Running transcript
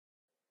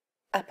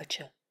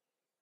Aperture.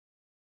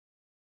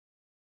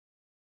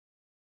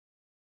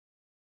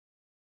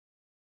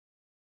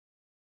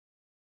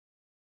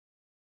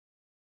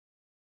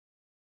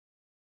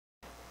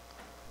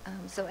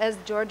 So as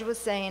George was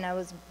saying, I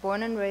was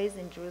born and raised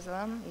in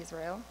Jerusalem,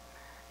 Israel,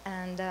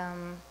 and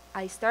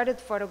I started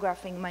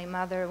photographing my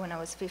mother when I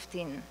was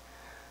 15.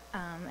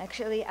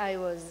 Actually, I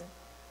was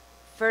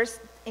first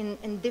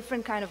in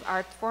different kind of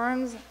art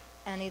forms,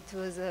 and it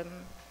was a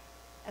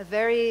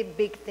very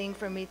big thing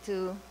for me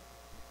to,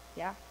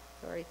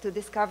 to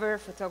discover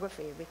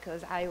photography,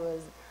 because I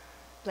was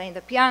playing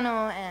the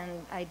piano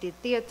and I did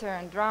theater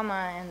and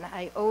drama, and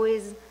I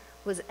always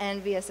was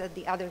envious at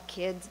the other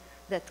kids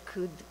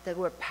that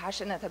were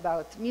passionate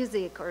about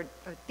music or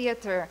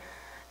theater.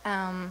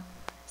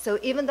 So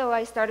even though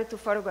I started to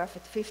photograph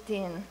at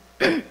 15,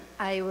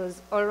 I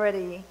was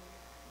already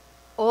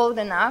old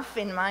enough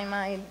in my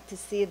mind to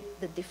see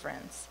the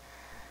difference.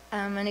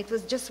 And it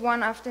was just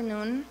one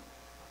afternoon,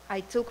 I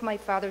took my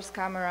father's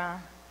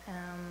camera,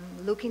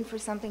 looking for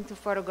something to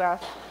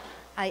photograph.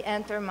 I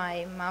entered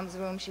my mom's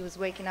room. She was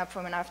waking up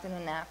from an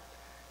afternoon nap,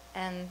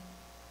 and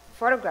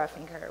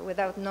photographing her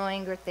without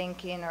knowing or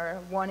thinking or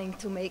wanting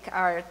to make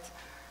art.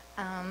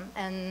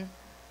 And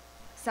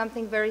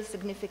something very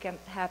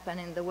significant happened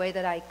in the way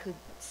that I could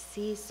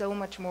see so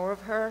much more of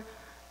her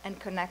and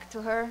connect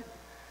to her.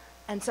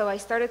 And so I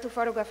started to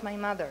photograph my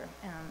mother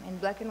in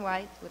black and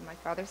white with my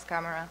father's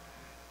camera.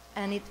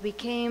 And it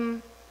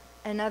became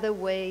another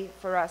way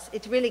for us.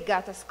 It really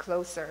got us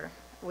closer,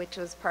 which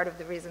was part of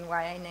the reason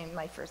why I named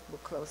my first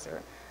book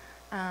Closer.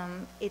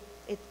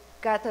 It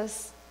got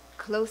us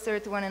closer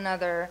to one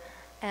another,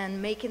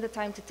 and making the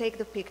time to take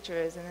the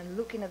pictures and then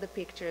looking at the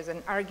pictures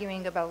and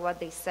arguing about what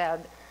they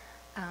said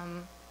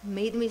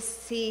made me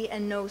see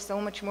and know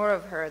so much more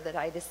of her that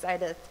I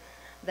decided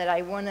that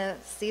I want to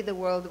see the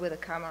world with a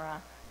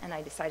camera, and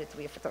I decided to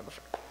be a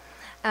photographer.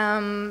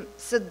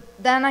 So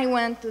then I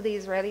went to the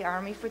Israeli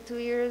army for 2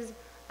 years.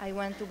 I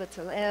went to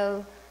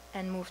Bezalel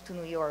and moved to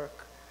New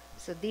York.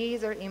 So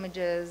these are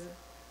images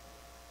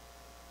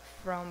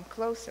from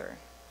Closer,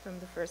 from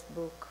the first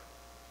book.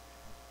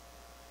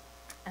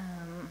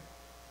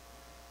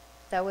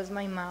 That was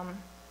my mom.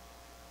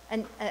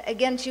 And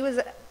again,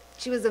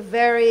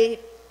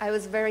 I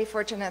was very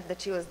fortunate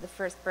that she was the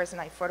first person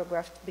I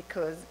photographed,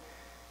 because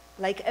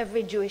like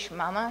every Jewish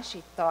mama,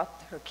 she thought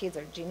her kids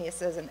are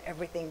geniuses and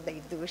everything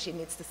they do she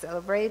needs to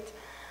celebrate.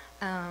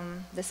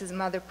 This is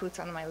Mother Puts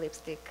on my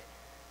lipstick.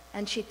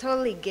 And she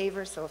totally gave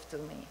herself to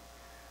me,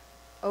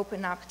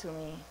 opened up to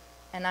me,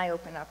 and I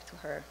opened up to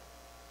her.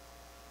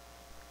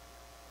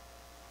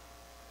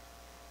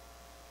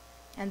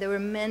 And there were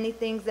many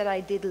things that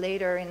I did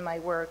later in my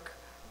work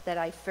that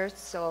I first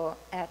saw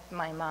at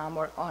my mom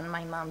or on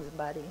my mom's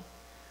body.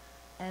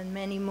 And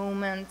many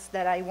moments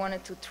that I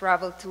wanted to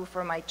travel to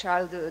from my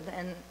childhood,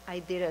 and I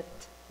did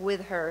it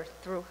with her,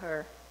 through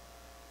her.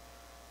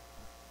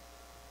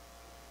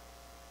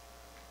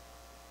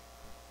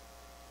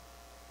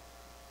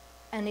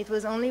 And it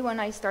was only when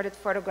I started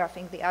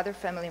photographing the other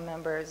family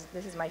members,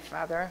 this is my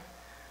father,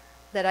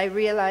 that I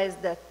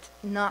realized that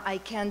no, I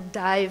can't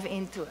dive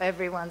into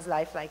everyone's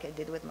life like I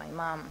did with my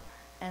mom.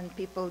 And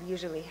people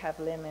usually have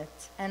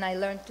limits. And I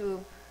learned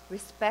to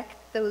respect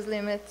those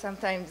limits,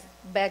 sometimes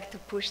beg to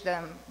push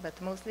them, but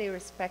mostly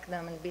respect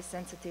them and be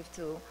sensitive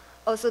to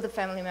also the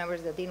family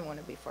members that didn't want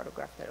to be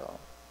photographed at all.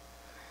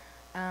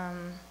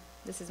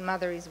 This is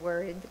Mother is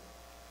Worried.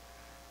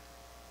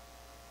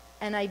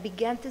 And I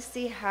began to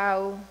see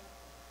how,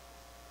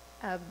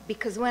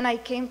 because when I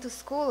came to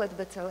school at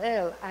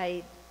Bezalel,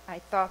 I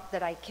thought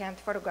that I can't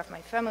photograph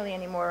my family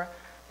anymore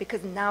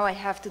because now I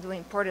have to do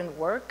important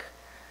work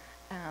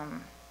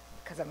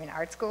because I'm in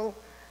art school.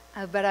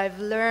 But I've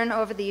learned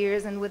over the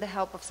years, and with the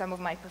help of some of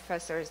my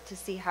professors, to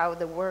see how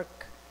the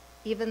work,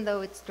 even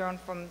though it's drawn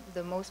from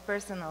the most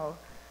personal,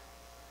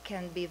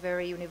 can be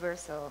very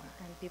universal,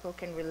 and people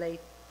can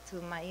relate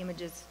to my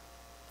images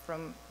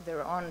from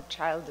their own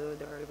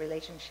childhood or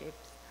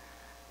relationships.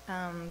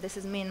 This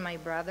is me and my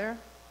brother.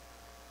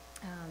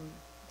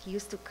 He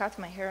used to cut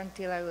my hair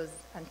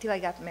until I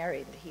got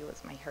married. He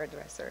was my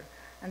hairdresser.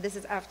 And this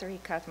is after he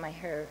cut my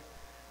hair.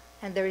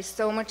 And there is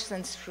so much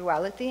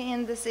sensuality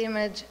in this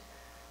image.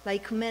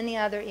 Like many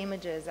other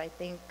images, I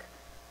think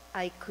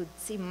I could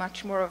see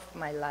much more of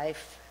my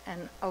life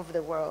and of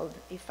the world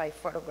if I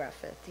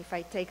photograph it, if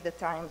I take the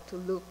time to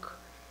look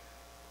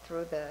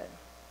through the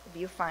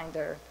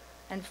viewfinder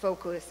and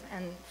focus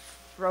and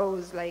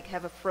froze, like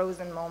have a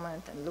frozen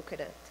moment and look at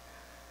it.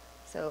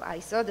 So I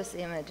saw this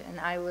image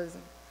and I was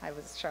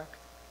shocked.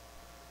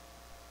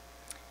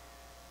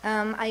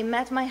 I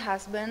met my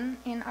husband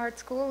in art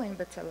school in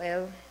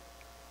Bezalel,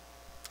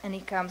 and he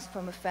comes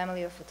from a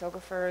family of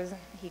photographers.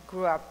 He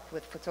grew up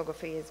with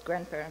photography. His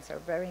grandparents are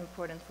very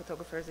important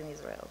photographers in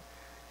Israel.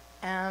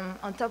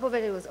 On top of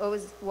it, he was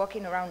always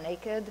walking around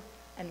naked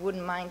and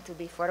wouldn't mind to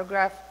be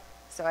photographed,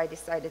 so I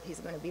decided he's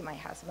going to be my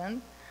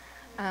husband.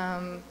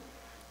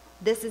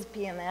 This is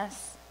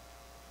PMS.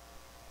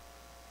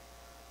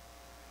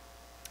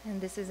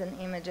 And this is an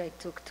image I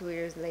took 2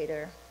 years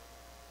later.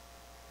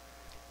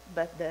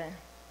 but the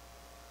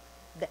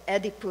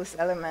Oedipus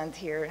element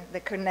here, the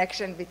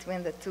connection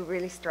between the two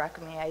really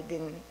struck me. I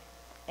didn't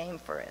aim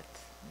for it,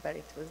 but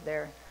it was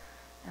there.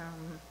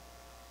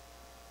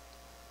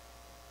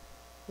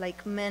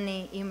 Like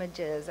many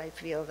images, I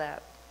feel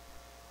that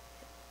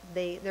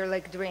they're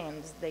like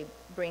dreams. They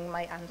bring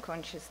my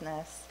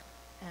unconsciousness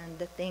and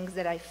the things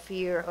that I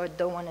fear or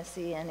don't want to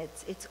see, and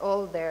it's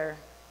all there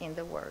in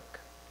the work.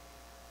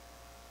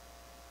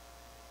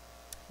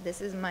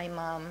 This is my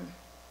mom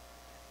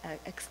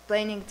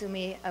explaining to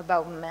me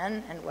about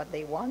men and what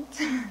they want,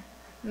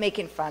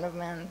 making fun of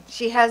men.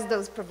 She has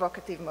those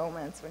provocative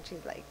moments when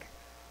she's like,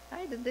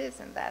 I did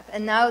this and that.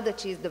 And now that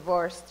she's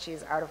divorced,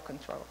 she's out of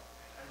control.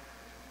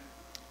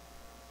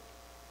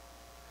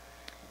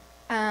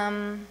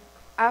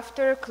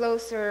 After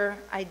Closer,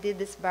 I did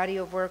this body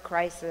of work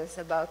crisis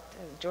about,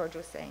 as George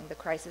was saying, the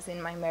crisis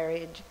in my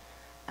marriage,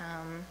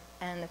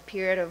 and a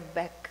period of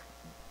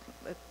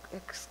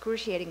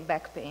excruciating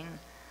back pain.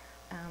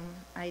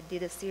 I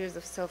did a series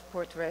of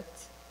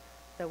self-portraits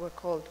that were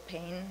called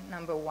Pain,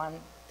 number 1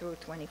 through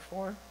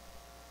 24.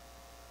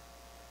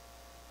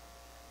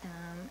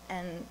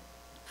 And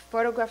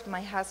photographed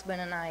my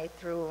husband and I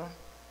through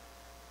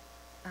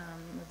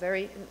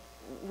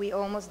we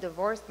almost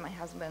divorced. My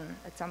husband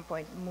at some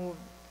point moved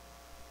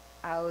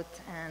out,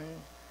 and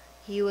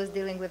he was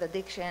dealing with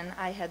addiction.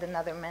 I had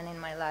another man in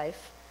my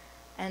life.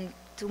 And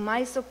to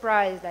my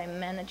surprise, I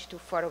managed to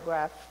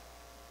photograph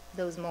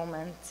those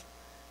moments.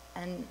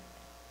 And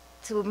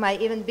to my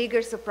even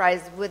bigger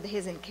surprise, with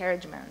his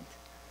encouragement,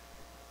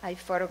 I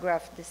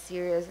photographed the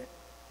series.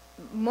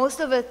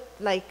 Most of it,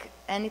 like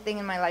anything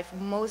in my life,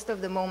 most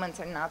of the moments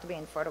are not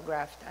being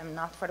photographed. I'm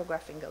not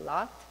photographing a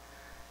lot.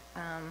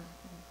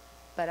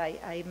 But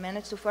I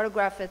managed to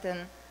photograph it,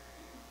 and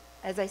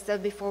as I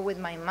said before with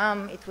my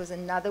mom, it was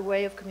another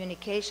way of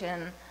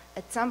communication.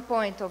 At some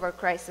point of our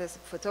crisis,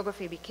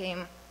 photography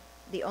became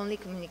the only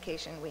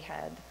communication we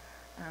had.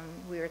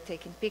 We were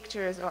taking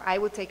pictures, or I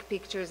would take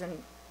pictures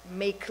and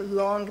make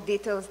long,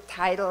 detailed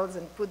titles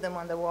and put them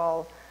on the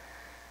wall.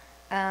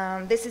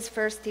 This is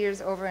First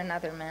Tears Over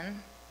Another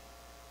Man.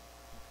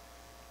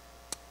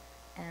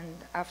 And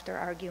After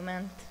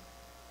Argument.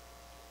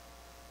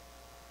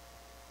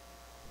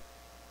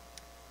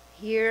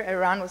 Here,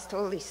 Iran was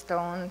totally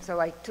stoned, so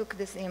I took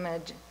this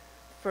image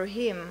for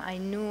him. I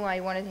knew I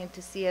wanted him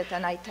to see it,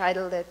 and I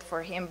titled it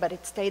for him, but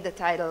it stayed the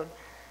title,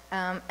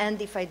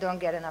 And If I Don't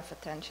Get Enough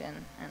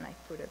Attention, and I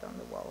put it on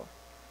the wall.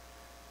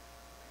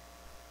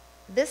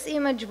 This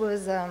image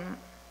was,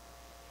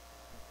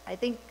 I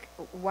think,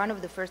 one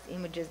of the first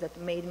images that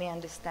made me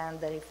understand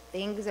that if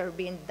things are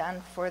being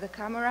done for the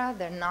camera,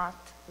 they're not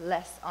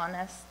less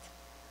honest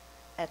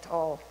at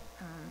all.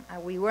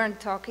 We weren't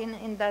talking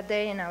in that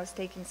day, and I was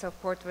taking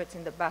self-portraits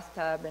in the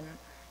bathtub, and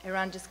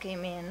Iran just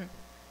came in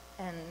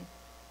and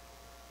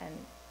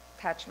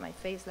touched my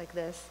face like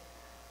this,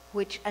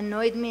 which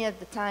annoyed me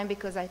at the time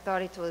because I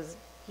thought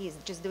he's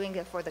just doing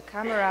it for the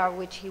camera,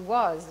 which he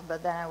was,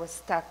 but then I was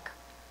stuck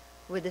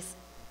with this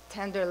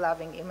tender,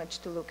 loving image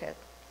to look at,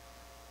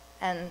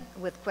 and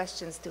with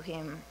questions to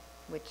him,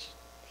 which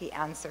he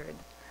answered.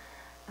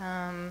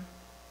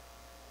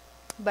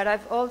 But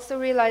I've also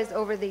realized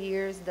over the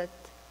years that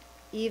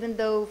even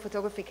though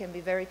photography can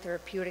be very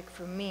therapeutic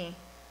for me,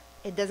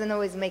 it doesn't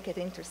always make it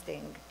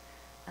interesting.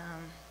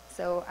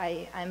 So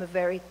I'm a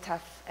very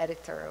tough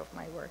editor of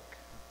my work.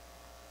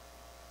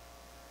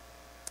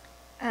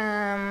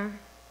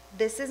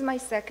 This is my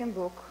second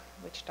book,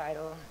 which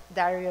title,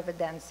 Diary of a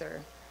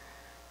Dancer.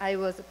 I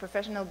was a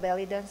professional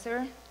belly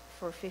dancer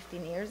for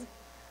 15 years.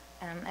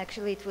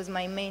 Actually, it was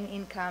my main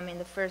income in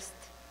the first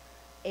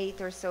 8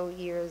 or so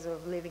years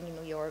of living in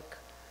New York.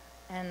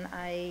 And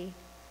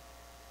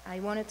I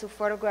wanted to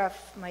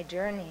photograph my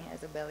journey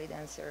as a belly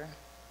dancer.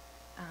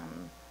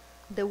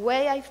 The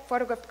way I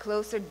photographed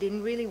Closer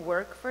didn't really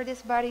work for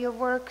this body of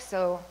work,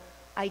 so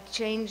I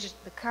changed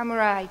the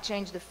camera, I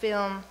changed the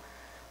film.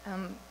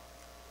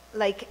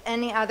 Like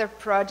any other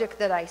project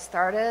that I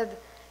started,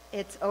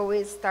 it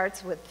always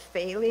starts with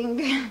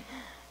failing,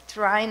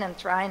 trying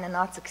and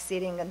not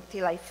succeeding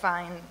until I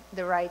find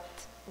the right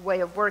way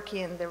of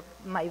working,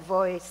 my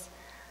voice.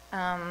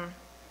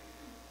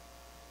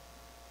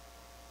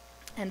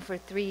 And for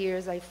 3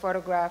 years I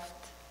photographed.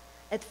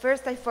 At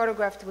first I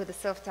photographed with a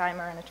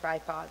self-timer and a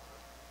tripod.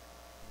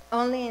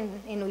 Only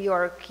in New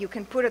York, you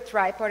can put a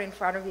tripod in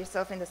front of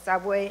yourself in the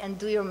subway and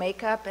do your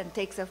makeup and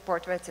take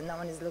self-portraits, and no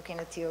one is looking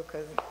at you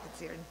because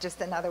you're just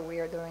another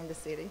weirdo in the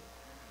city.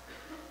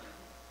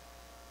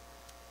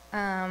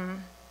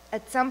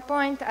 At some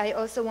point, I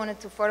also wanted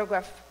to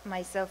photograph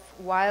myself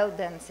while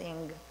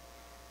dancing.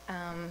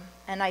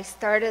 And I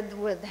started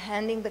with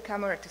handing the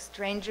camera to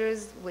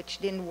strangers, which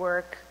didn't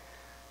work.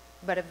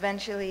 But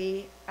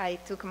eventually, I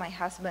took my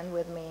husband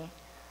with me.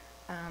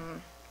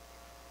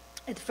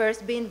 At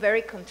first, being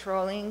very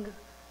controlling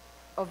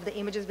of the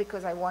images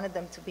because I wanted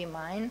them to be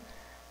mine.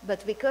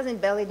 But because in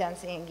belly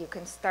dancing, you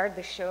can start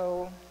the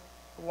show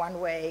one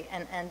way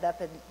and end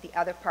up at the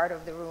other part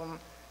of the room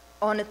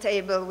on a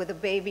table with a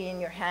baby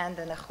in your hand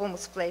and a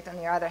hummus plate on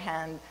your other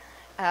hand.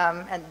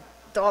 And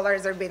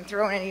dollars are being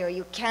thrown at you.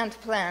 You can't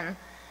plan.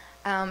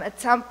 At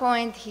some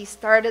point, he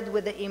started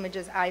with the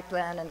images I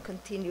planned and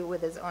continued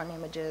with his own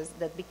images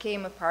that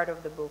became a part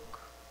of the book.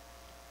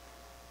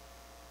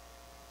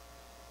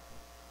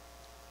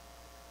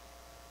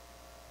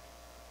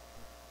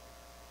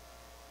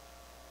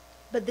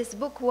 But this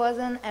book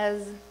wasn't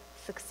as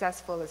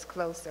successful as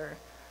Closer.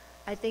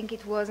 I think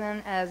it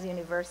wasn't as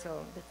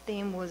universal. The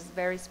theme was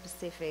very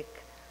specific,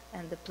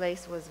 and the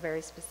place was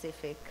very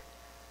specific.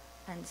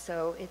 And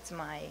so it's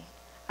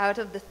out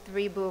of the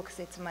 3 books,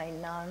 it's my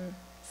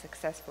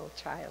non-successful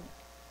child.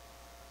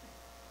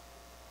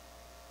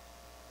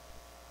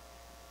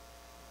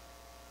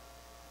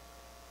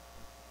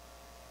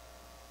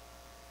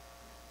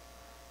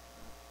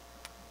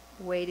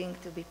 Waiting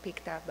to be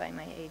picked up by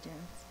my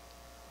agents.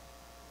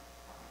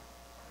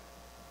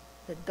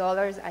 The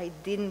dollars I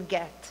didn't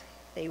get,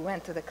 they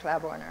went to the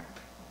club owner.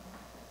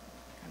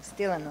 I'm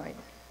still annoyed.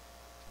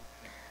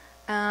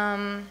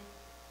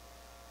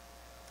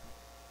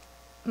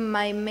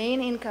 My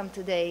main income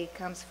today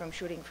comes from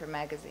shooting for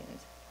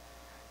magazines.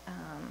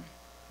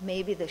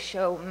 Maybe the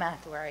show,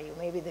 Matt, where are you?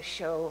 Maybe the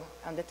show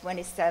on the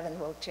 27th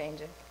will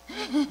change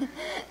it.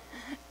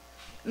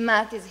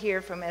 Matt is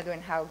here from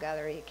Edwin Howe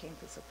Gallery. He came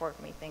to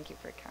support me. Thank you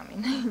for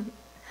coming.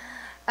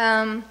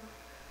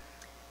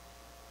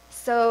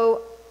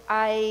 So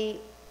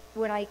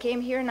when I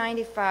came here in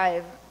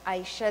 '95,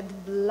 I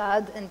shed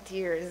blood and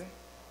tears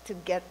to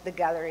get the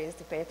galleries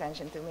to pay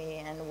attention to me,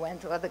 and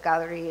went to other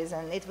galleries,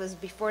 and it was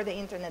before the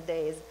internet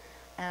days,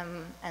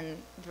 and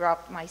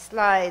dropped my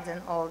slides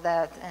and all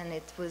that, and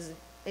it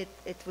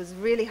was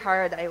really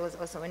hard. I was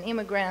also an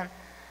immigrant.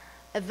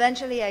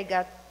 Eventually I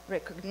got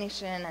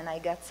recognition and I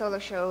got solo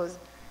shows,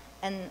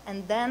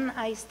 and then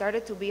I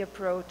started to be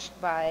approached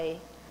by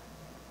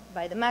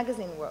the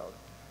magazine world.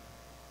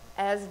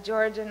 As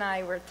George and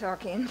I were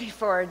talking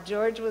before,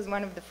 George was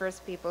one of the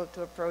first people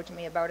to approach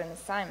me about an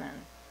assignment,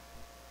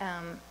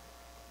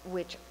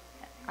 which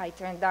I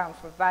turned down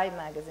for Vibe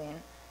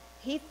magazine.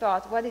 He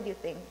thought, what did you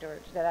think,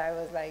 George? That I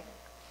was like,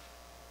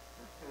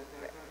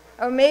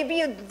 or maybe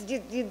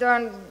you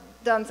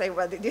don't say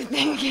what did you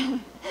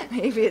think.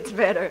 Maybe it's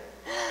better.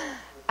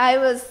 I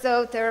was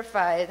so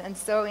terrified and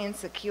so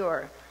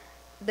insecure.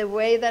 The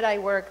way that I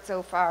worked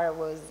so far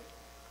was,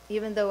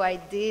 even though I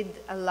did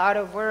a lot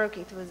of work,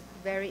 it was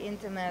very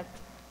intimate.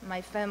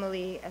 My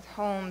family at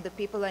home, the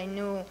people I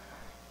knew,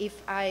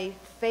 if I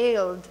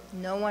failed,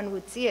 no one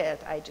would see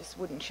it. I just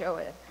wouldn't show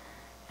it.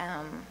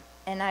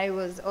 And I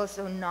was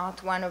also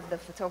not one of the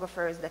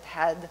photographers that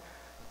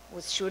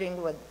was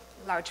shooting with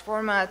large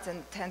formats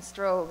and 10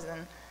 strobes,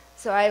 and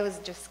so I was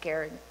just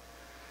scared.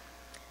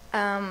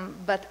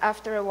 But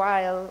after a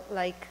while,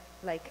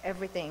 like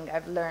everything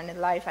I've learned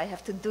in life, I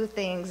have to do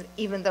things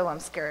even though I'm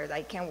scared.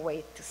 I can't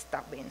wait to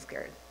stop being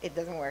scared. It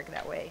doesn't work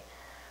that way.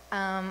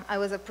 I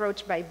was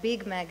approached by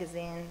Big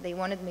Magazine. They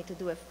wanted me to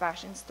do a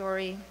fashion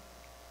story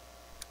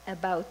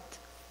about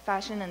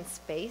fashion and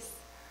space,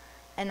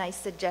 and I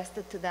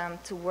suggested to them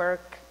to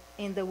work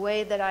in the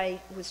way that I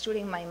was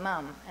shooting my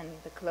mom and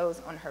the clothes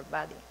on her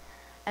body.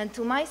 And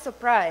to my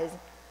surprise,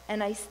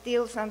 and I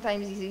still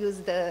sometimes use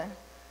the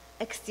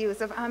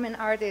excuse of I'm an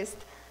artist,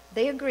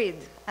 they agreed.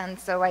 And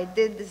so I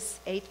did this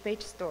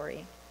 8-page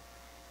story,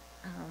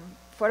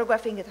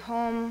 photographing at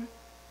home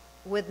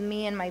with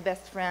me and my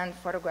best friend,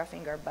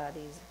 photographing our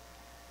bodies.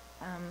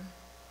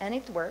 And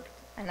it worked,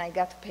 and I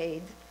got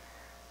paid.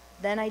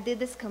 Then I did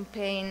this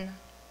campaign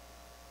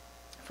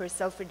for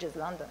Selfridges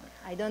London.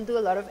 I don't do a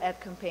lot of ad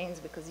campaigns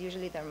because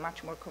usually they're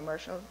much more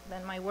commercial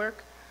than my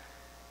work.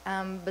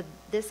 But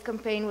this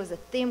campaign was a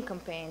theme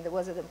campaign. There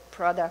wasn't a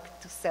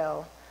product to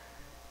sell.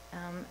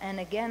 And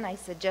again, I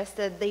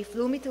suggested, they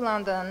flew me to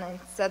London and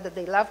said that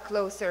they love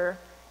Closer.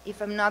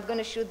 If I'm not going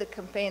to shoot the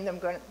campaign,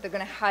 they're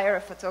going to hire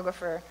a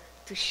photographer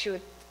to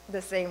shoot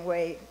the same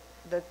way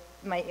that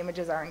my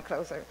images are in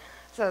Closer.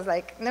 So I was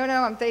like, no,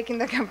 I'm taking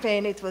the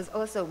campaign. It was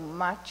also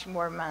much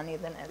more money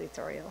than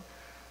editorial.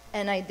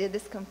 And I did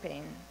this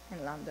campaign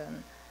in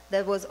London.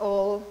 That was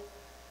all,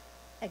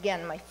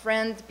 again, my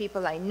friends,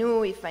 people I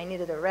knew. If I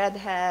needed a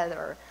redhead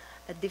or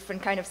a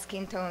different kind of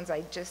skin tones,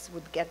 I just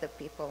would get the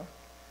people.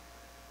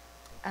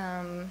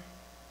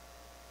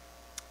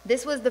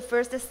 This was the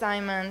first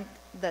assignment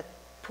that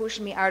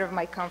pushed me out of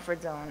my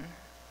comfort zone.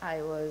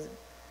 I was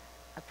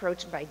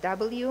approached by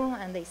W,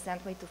 and they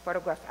sent me to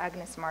photograph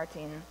Agnes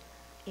Martin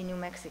in New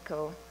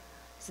Mexico.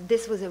 So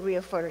this was a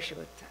real photo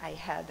shoot. I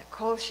had a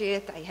call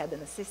sheet, I had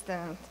an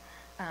assistant,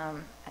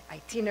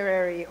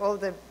 itinerary, all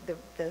the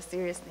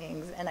serious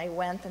things, and I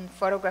went and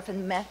photographed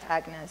and met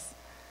Agnes,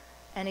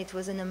 and it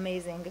was an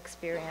amazing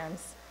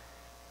experience.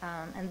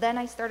 And then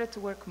I started to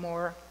work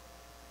more,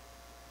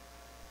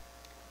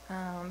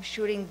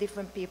 shooting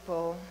different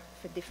people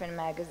for different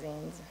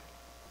magazines,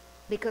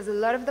 because a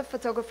lot of the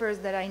photographers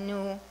that I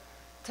knew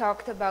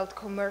talked about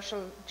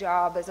commercial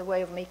job as a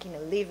way of making a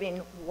living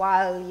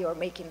while you're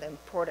making the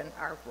important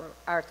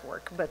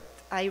artwork. But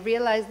I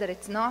realized that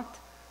it's not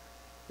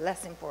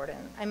less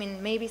important. I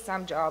mean, maybe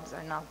some jobs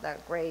are not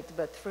that great,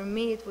 but for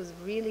me it was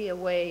really a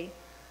way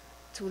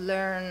to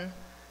learn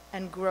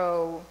and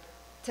grow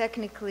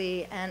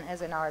technically and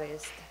as an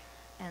artist,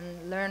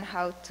 and learn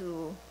how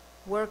to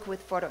work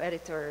with photo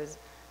editors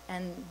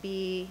and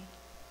be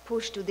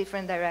pushed to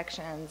different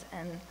directions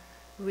and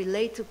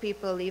relate to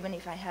people even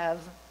if I have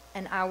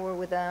an hour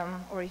with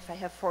them or if I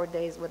have 4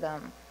 days with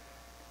them.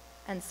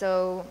 And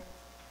so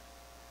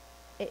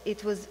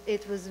it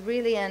was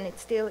really, and it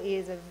still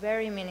is, a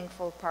very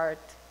meaningful part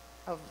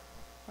of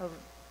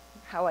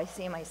how I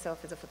see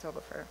myself as a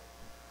photographer.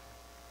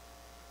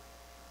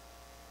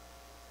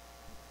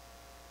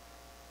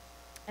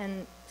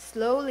 And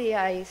slowly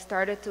I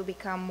started to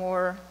become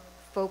more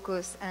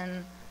focused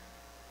and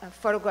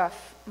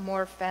photograph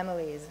more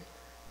families.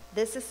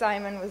 This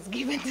assignment was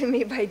given to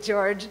me by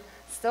George.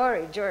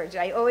 Sorry, George,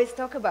 I always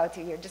talk about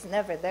you, you're just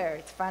never there.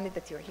 It's funny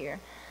that you're here.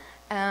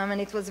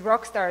 And it was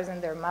rock stars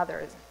and their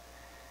mothers.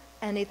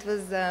 And it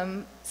was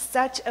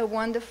such a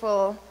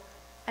wonderful,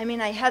 I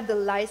mean, I had the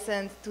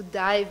license to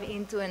dive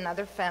into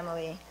another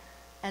family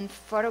and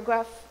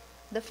photograph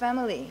the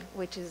family,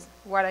 which is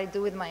what I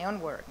do with my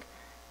own work.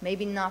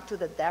 Maybe not to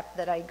the depth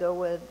that I go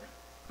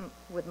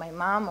with my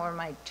mom or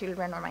my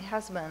children or my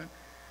husband,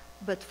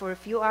 but for a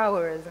few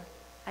hours,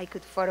 I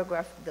could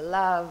photograph the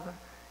love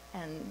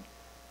and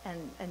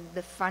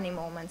the funny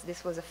moments.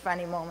 This was a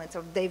funny moment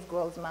of Dave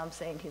Grohl's mom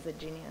saying he's a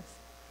genius.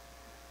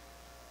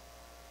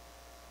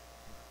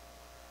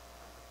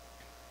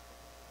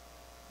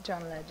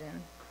 John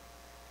Legend.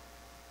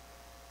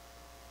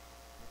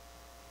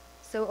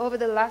 So over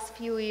the last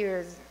few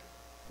years,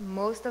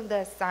 most of the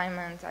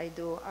assignments I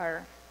do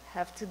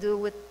have to do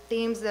with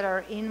themes that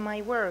are in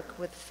my work,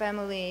 with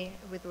family,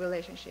 with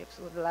relationships,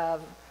 with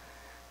love,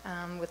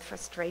 with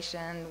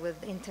frustration,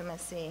 with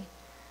intimacy.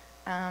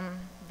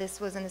 This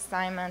was an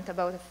assignment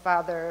about a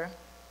father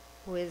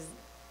who is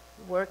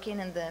working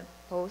in the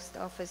post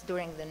office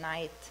during the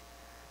night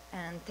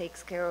and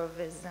takes care of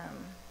his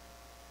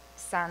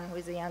son, who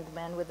is a young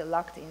man with the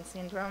locked-in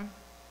syndrome.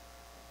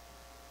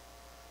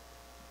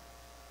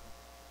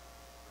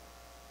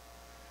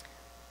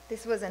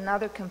 This was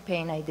another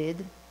campaign I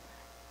did,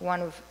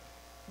 one of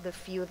the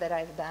few that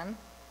I've done.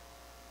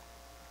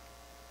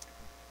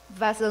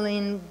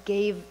 Vaseline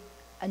gave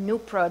a new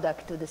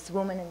product to this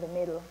woman in the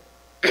middle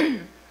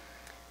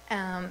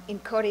in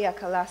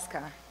Kodiak,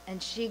 Alaska.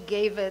 And she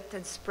gave it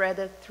and spread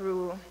it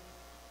through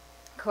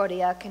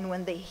Kodiak. And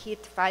when they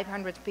hit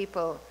 500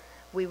 people,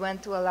 we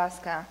went to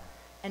Alaska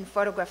and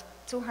photographed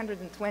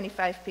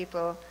 225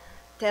 people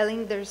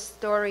telling their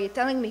story,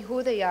 telling me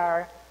who they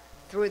are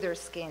through their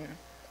skin.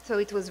 So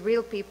it was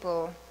real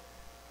people,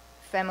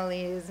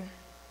 families.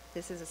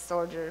 This is a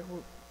soldier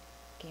who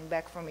came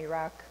back from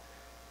Iraq.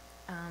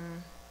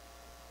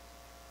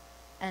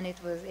 And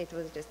it was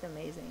just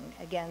amazing,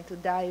 again, to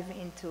dive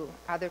into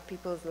other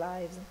people's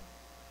lives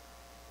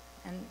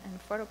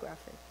and photograph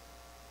it.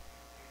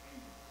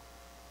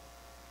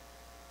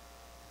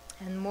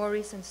 And more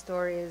recent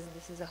stories,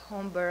 this is a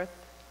home birth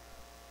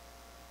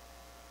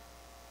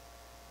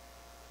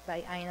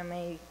by Ina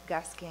May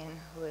Gaskin,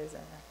 who is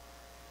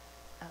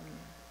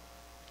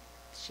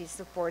she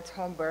supports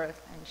home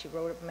birth, and she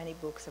wrote many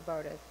books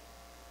about it.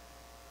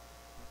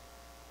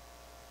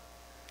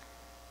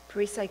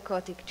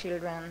 Pre-psychotic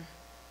children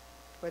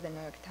for the New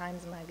York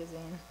Times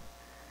magazine.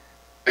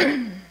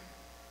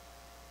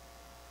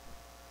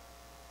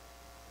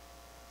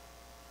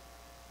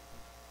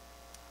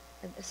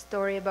 A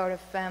story about a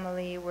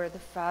family where the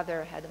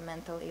father had a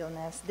mental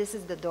illness. This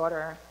is the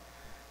daughter,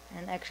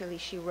 and actually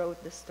she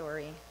wrote the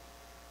story.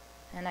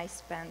 And I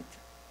spent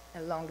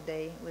a long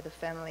day with the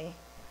family.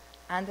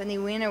 Anthony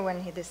Weiner,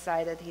 when he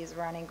decided he's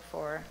running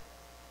for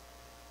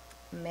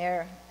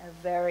mayor, a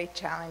very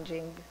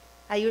challenging.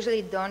 I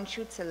usually don't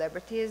shoot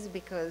celebrities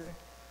because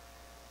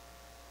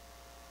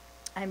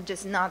I'm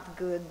just not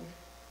good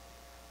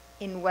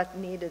in what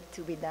needed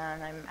to be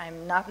done.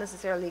 I'm not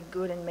necessarily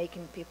good in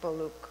making people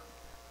look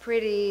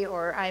pretty,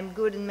 or I'm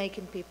good in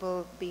making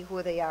people be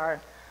who they are,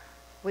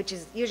 which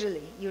is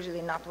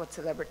usually not what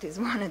celebrities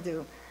want to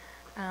do.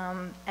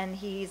 And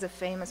he's a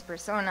famous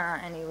persona,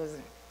 and he was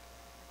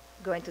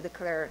going to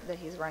declare that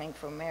he's running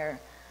for mayor.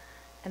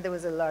 And there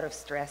was a lot of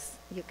stress,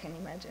 you can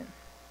imagine.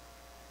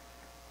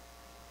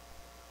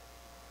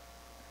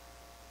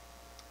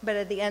 But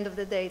at the end of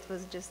the day, it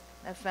was just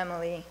a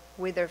family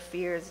with their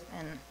fears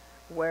and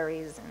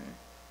worries,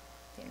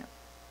 and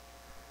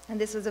And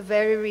this was a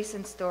very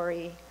recent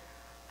story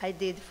I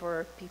did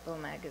for People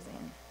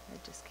magazine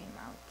that just came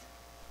out.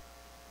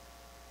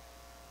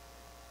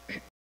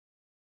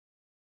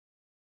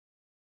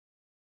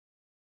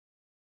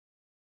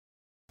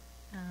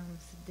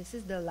 So this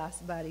is the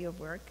last body of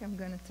work I'm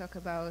going to talk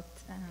about,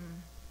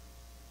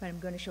 but I'm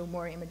going to show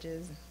more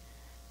images.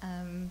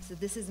 So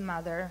this is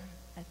Mother.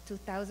 At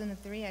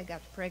 2003, I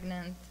got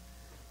pregnant,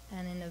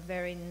 and in a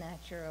very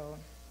natural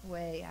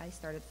way, I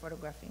started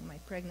photographing my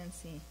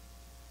pregnancy.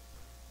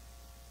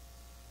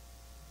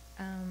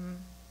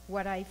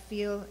 What I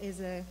feel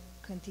is a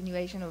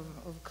continuation of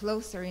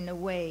Closer in a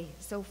way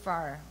so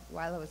far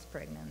while I was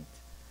pregnant.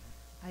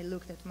 I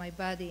looked at my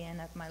body and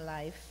at my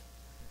life.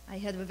 I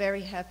had a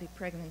very happy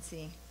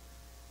pregnancy.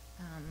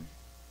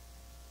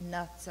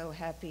 not so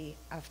happy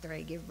after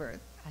I gave birth.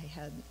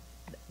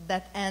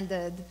 That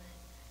ended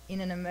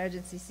in an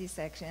emergency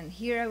C-section.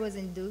 Here I was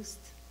induced.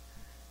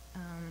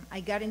 I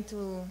got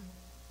into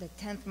the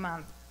 10th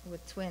month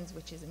with twins,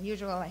 which is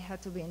unusual. I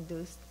had to be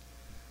induced.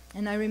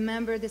 And I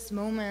remember this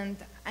moment.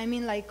 I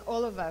mean, like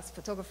all of us,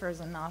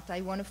 photographers or not,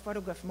 I want to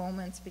photograph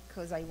moments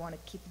because I want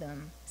to keep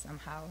them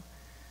somehow.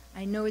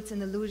 I know it's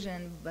an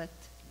illusion, but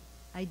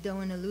I don't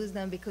want to lose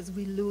them because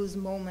we lose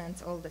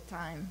moments all the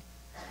time.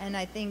 And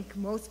I think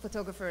most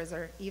photographers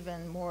are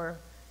even more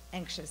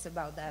anxious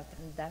about that,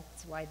 and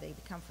that's why they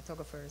become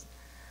photographers.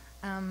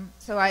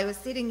 So I was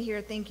sitting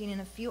here thinking, in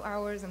a few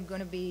hours I'm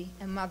going to be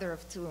a mother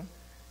of 2.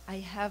 I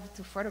have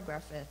to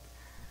photograph it.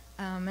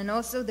 And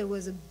also there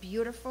was a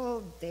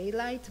beautiful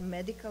daylight,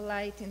 medical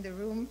light in the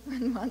room.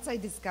 And once I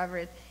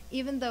discovered,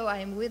 even though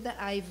I'm with the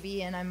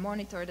IV and I'm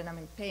monitored and I'm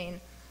in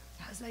pain,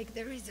 I was like,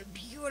 there is a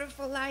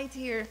beautiful light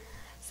here.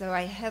 So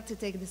I had to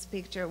take this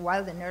picture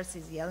while the nurse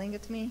is yelling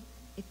at me.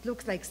 It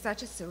looks like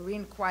such a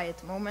serene,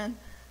 quiet moment.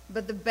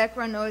 But the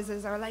background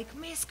noises are like,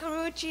 Miss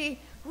Carucci,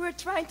 we're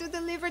trying to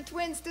deliver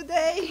twins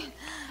today.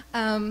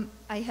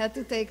 I had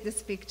to take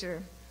this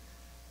picture.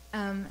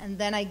 And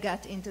then I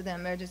got into the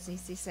emergency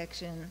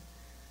C-section.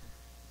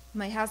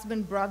 My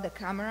husband brought the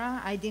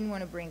camera. I didn't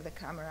want to bring the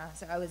camera,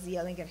 so I was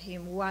yelling at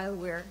him while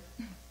we're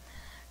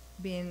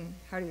being,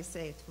 how do you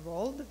say it,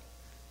 rolled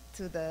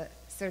to the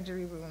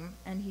surgery room.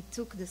 And he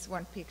took this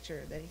one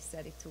picture that he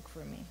said he took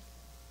for me.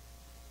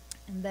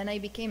 And then I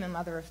became a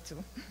mother of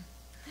 2.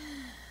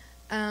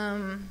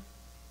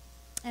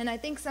 And I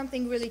think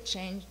something really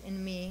changed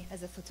in me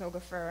as a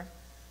photographer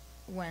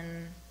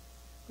when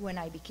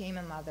I became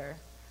a mother.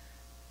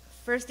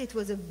 First, it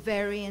was a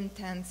very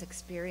intense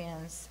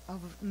experience of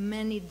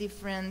many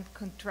different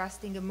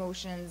contrasting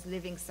emotions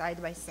living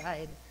side by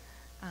side.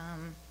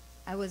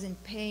 I was in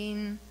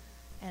pain,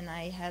 and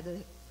I had a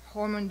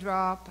hormone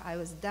drop. I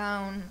was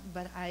down,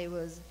 but I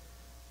was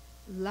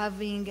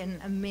loving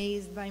and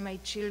amazed by my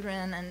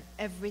children, and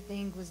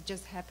everything was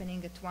just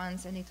happening at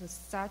once, and it was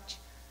such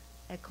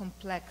a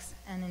complex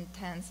and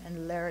intense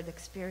and layered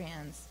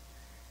experience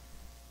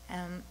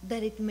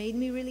that it made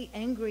me really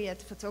angry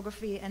at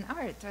photography and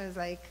art. I was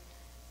like,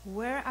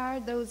 where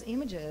are those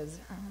images?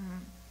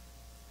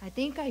 I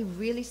think I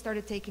really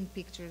started taking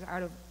pictures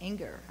out of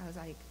anger. I was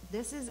like,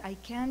 I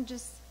can't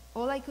just,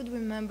 all I could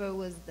remember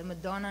was the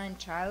Madonna and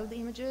child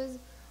images,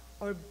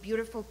 or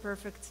beautiful,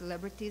 perfect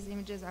celebrities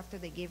images after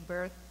they gave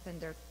birth,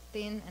 and they're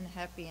thin and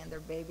happy, and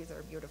their babies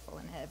are beautiful,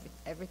 and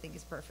everything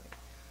is perfect.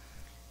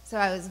 So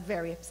I was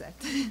very upset.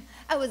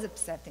 I was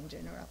upset in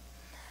general.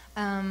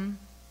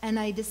 And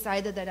I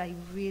decided that I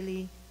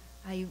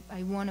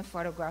want to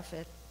photograph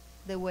it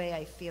the way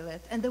I feel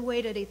it, and the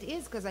way that it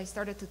is, because I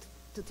started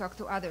to talk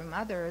to other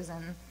mothers,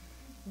 and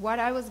what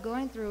I was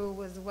going through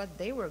was what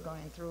they were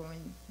going through,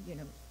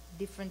 in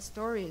different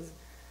stories.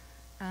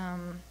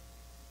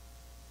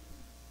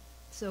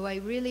 So I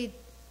really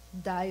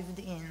dived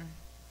in,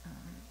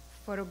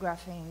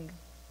 photographing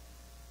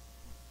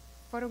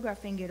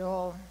it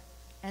all,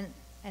 and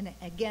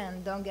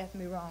again, don't get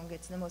me wrong,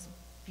 it's the most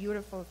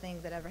beautiful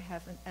thing that ever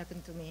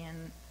happened to me,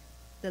 and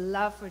the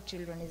love for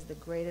children is the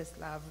greatest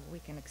love we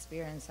can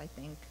experience, I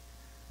think,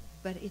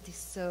 but it is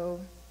so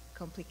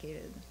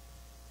complicated.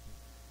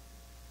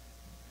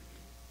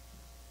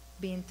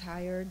 Being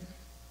tired,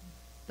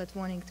 but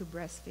wanting to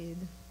breastfeed.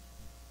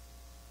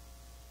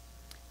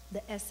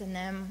 The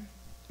S&M,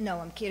 no,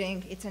 I'm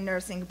kidding, it's a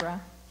nursing bra.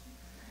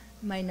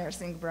 My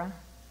nursing bra.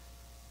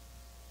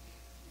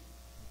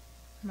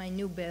 My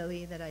new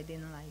belly that I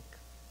didn't like.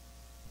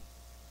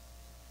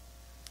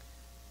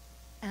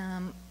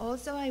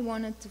 Also, I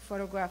wanted to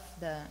photograph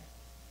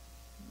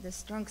the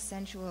strong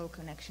sensual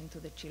connection to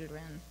the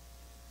children.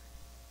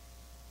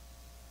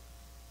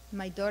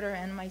 My daughter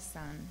and my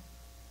son.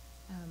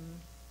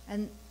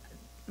 And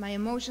my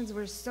emotions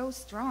were so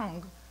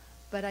strong,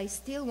 but I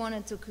still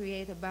wanted to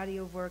create a body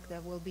of work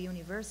that will be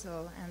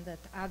universal and that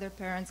other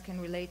parents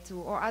can relate to,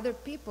 or other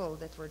people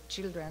that were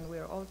children. We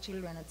were all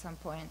children at some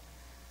point.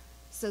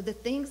 So the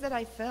things that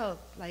I felt,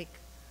 like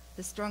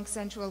the strong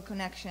sensual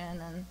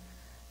connection and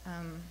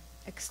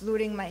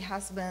excluding my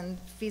husband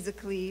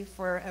physically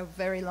for a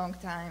very long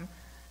time,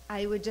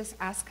 I would just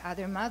ask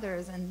other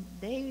mothers, and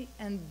they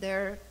and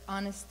their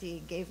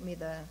honesty gave me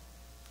the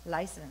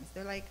license.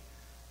 They're like,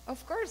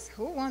 of course,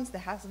 who wants the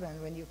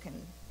husband when you can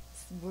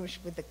swoosh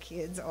with the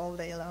kids all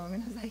day long?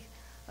 And I was like,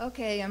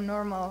 okay, I'm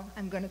normal,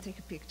 I'm going to take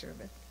a picture of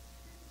it.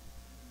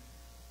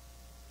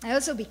 I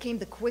also became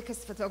the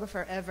quickest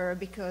photographer ever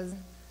because,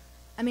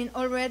 I mean,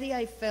 already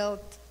I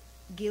felt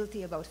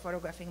guilty about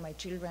photographing my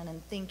children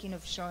and thinking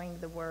of showing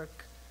the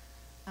work.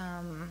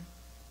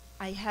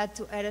 I had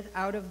to edit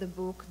out of the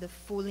book the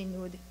fully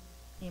nude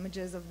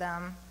images of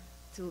them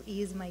to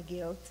ease my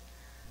guilt.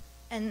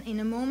 And in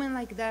a moment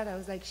like that, I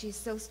was like, she's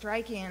so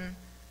striking.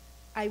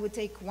 I would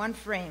take one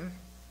frame,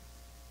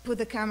 put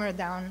the camera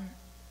down,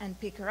 and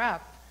pick her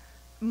up.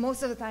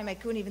 Most of the time, I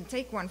couldn't even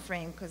take one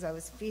frame because I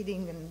was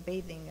feeding and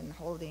bathing and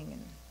holding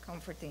and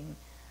comforting.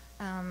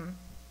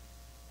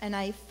 And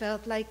I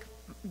felt like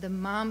the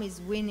mom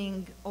is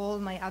winning all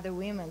my other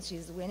women.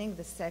 She's winning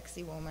the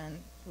sexy woman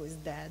who is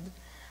dead.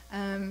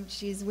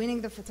 She's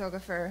winning the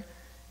photographer.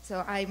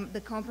 So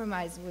the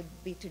compromise would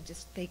be to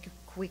just take a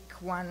quick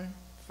one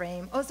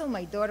frame. Also,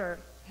 my daughter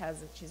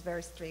has it. She's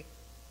very strict.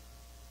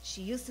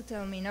 She used to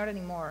tell me, not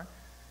anymore,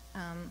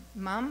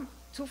 Mom,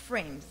 2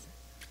 frames.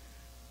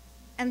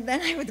 And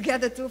then I would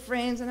get the 2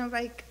 frames, and I'm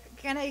like,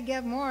 can I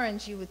get more?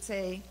 And she would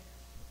say,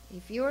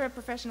 if you're a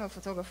professional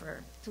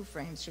photographer, 2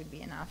 frames should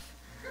be enough.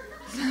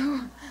 So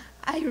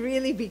I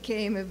really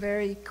became a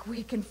very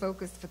quick and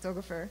focused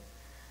photographer,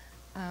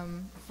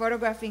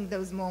 photographing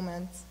those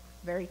moments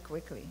very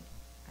quickly.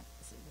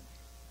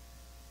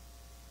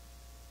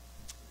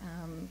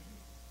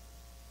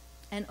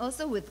 And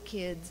also with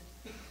kids,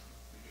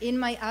 in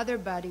my other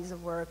bodies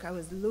of work, I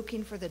was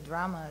looking for the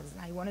dramas.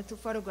 I wanted to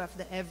photograph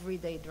the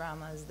everyday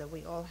dramas that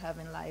we all have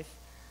in life.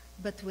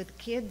 But with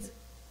kids,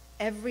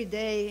 every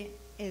day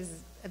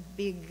is a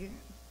big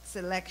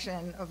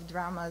selection of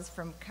dramas,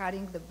 from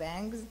cutting the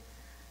bangs,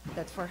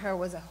 that for her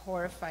was a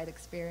horrified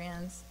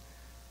experience,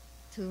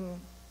 to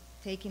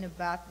taking a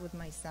bath with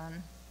my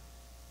son.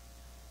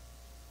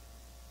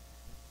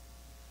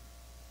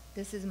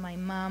 This is my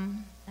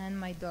mom and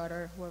my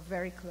daughter, who are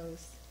very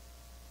close.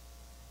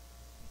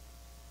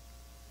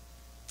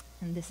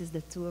 And this is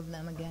the 2 of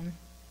them again.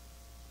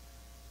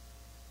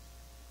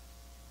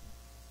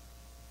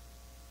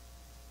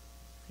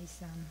 My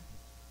son.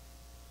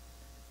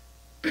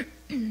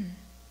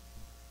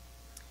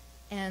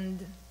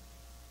 And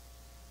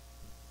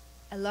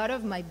a lot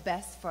of my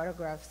best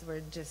photographs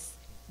were just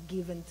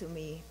given to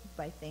me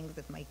by things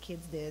that my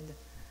kids did.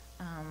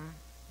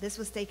 This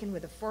was taken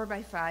with a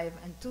 4x5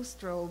 and 2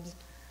 strobes,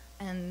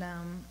 and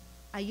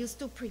I used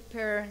to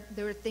prepare.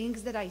 There were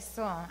things that I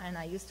saw, and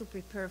I used to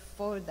prepare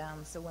for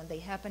them, so when they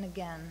happen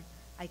again,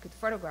 I could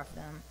photograph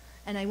them.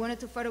 And I wanted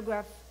to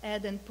photograph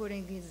Ed and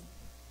putting his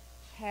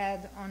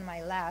head on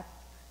my lap,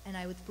 and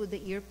I would put the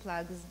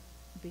earplugs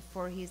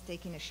before he's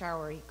taking a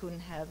shower. He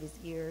couldn't have his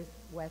ears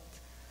wet,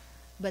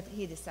 but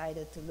he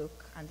decided to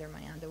look under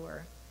my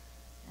underwear.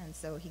 And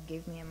so he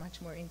gave me a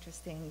much more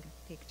interesting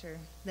picture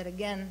that,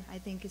 again, I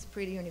think is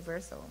pretty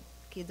universal.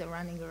 Kids are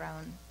running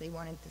around. They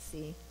wanted to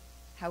see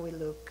how we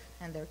look,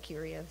 and they're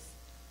curious.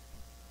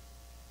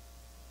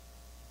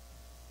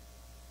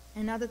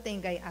 Another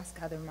thing I ask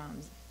other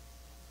moms,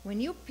 when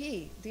you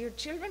pee, do your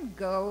children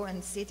go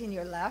and sit in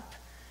your lap?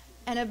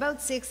 And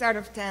about 6 out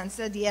of 10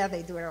 said, yeah,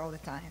 they do it all the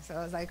time. So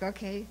I was like,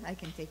 okay, I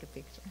can take a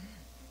picture.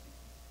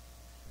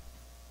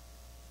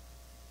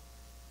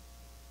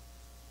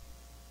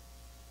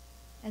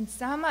 And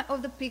some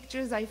of the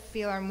pictures I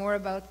feel are more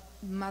about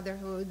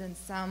motherhood, and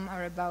some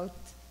are about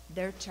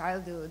their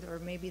childhood, or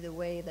maybe the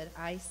way that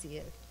I see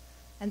it,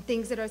 and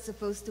things that are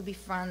supposed to be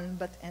fun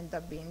but end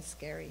up being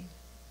scary,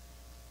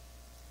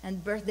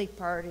 and birthday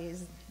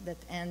parties that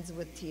ends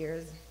with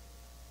tears.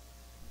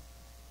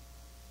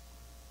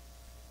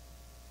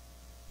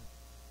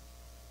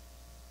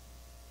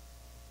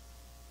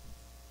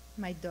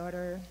 My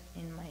daughter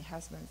in my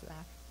husband's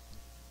lap.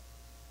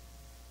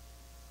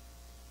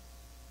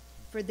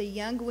 For the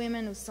young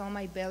women who saw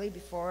my belly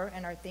before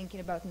and are thinking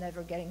about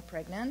never getting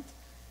pregnant,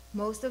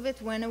 most of it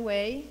went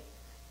away,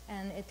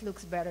 and it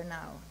looks better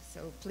now.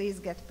 So please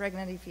get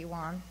pregnant if you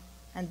want,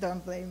 and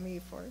don't blame me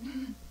for it.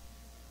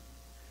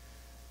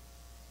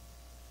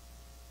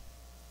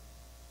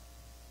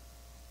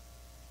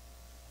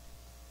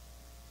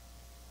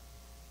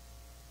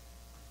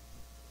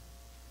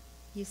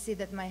 You see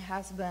that my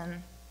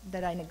husband,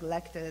 that I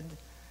neglected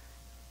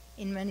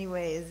in many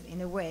ways,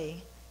 in a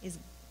way, is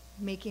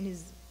making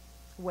his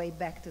way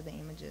back to the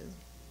images.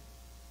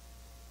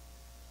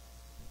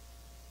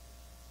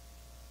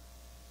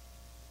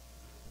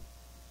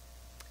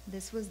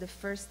 This was the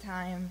first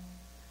time.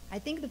 I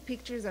think the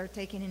pictures are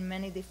taken in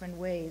many different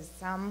ways.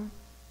 Some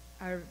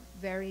are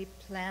very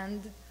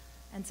planned,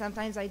 and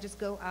sometimes I just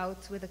go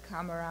out with a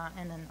camera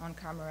and an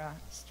on-camera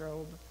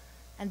strobe.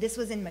 And this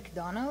was in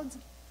McDonald's,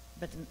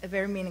 but a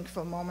very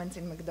meaningful moment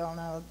in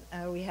McDonald's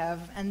we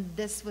have. And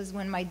this was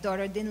when my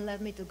daughter didn't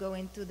let me to go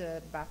into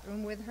the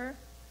bathroom with her.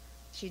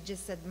 She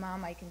just said,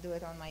 Mom, I can do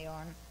it on my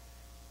own.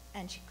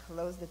 And she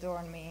closed the door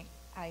on me.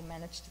 I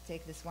managed to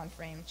take this one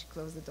frame. She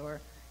closed the door.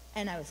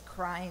 And I was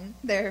crying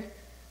there,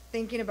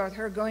 thinking about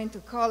her going to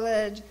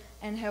college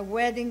and her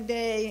wedding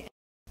day.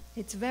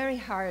 It's very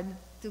hard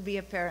to be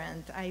a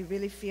parent. I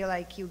really feel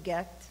like you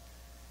get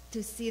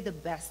to see the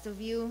best of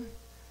you,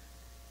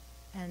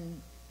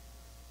 and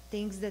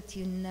things that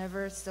you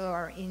never saw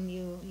are in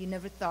you, you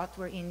never thought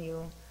were in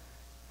you,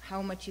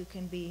 how much you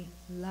can be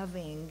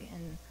loving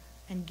and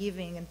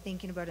giving and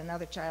thinking about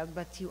another child,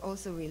 but you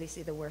also really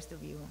see the worst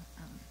of you.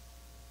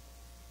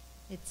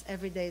 It's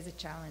every day is a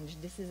challenge.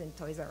 This is in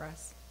Toys R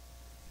Us.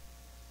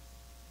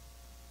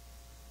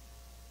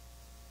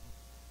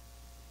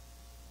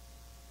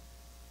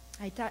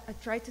 I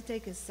tried to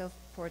take a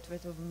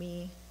self-portrait of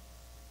me.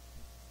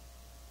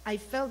 I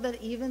felt that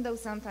even though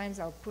sometimes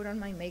I'll put on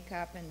my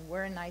makeup and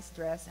wear a nice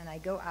dress and I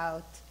go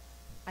out,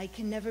 I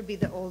can never be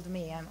the old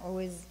me. I'm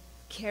always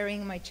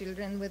carrying my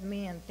children with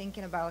me and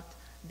thinking about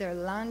their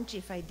lunch,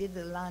 if I did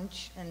the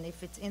lunch, and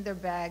if it's in their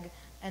bag,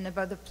 and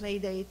about the play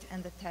date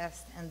and the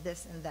test and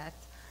this and that,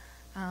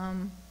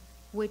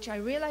 which I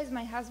realize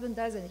my husband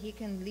doesn't. He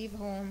can leave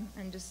home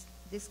and just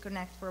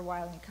disconnect for a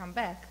while and come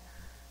back.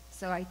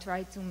 So I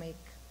try to make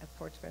a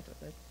portrait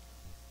of it.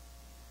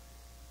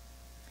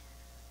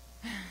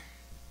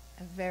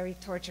 A very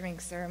torturing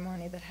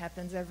ceremony that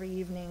happens every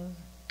evening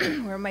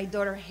where my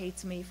daughter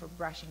hates me for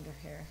brushing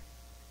her hair.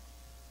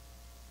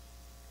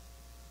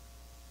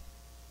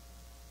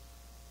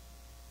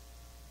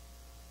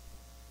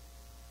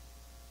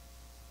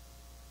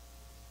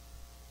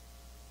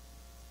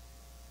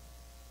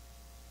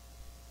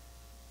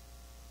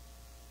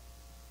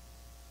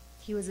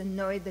 He was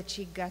annoyed that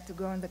she got to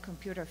go on the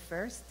computer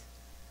first,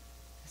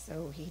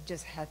 so he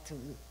just had to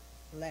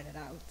let it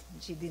out.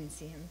 She didn't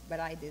see him, but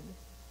I did.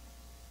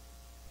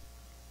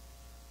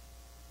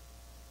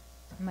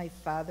 My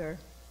father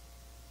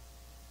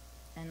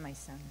and my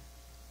son.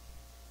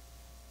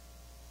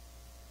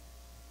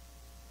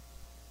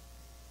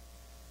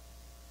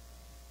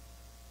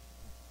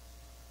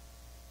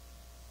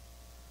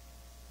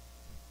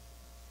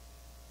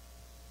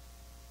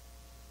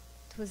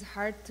 It was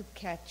hard to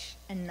catch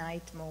a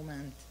night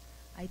moment.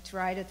 I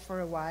tried it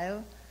for a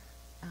while,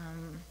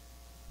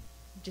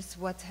 just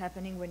what's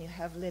happening when you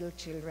have little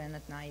children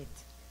at night,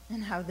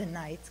 and how the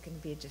nights can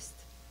be just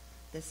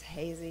this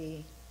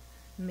hazy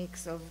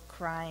mix of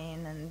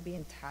crying and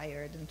being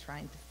tired and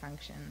trying to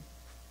function.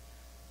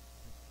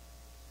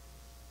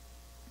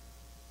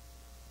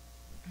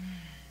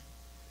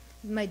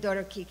 My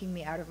daughter kicking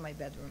me out of my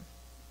bedroom.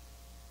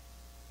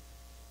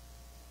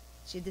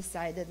 She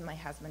decided my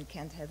husband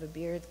can't have a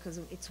beard because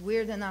it's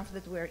weird enough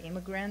that we're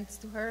immigrants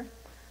to her.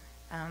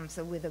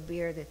 So with a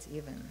beard, it's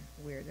even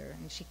weirder.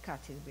 And she cut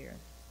his beard.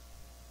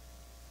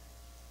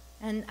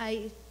 And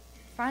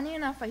funny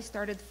enough, I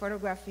started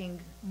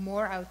photographing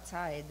more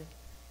outside.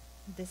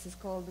 This is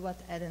called What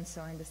Eden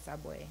Saw in the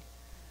Subway.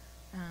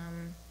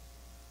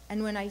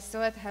 And when I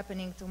saw it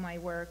happening to my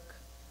work,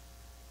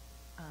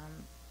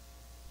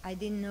 I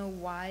didn't know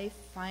why,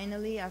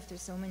 finally, after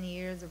so many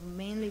years of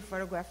mainly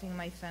photographing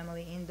my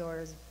family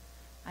indoors,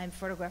 I'm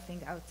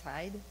photographing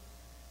outside.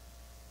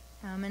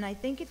 And I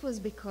think it was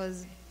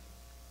because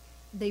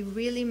they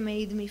really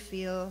made me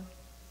feel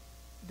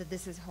that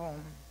this is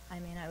home. I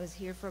mean, I was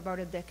here for about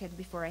a decade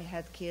before I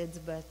had kids,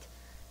 but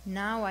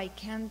now I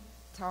can't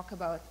talk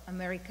about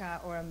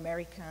America or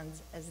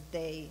Americans as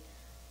they.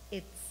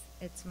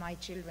 It's my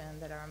children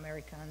that are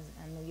Americans,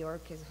 and New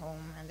York is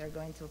home, and they're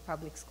going to a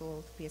public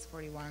school,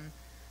 PS41.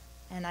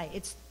 And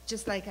it's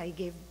just like I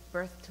gave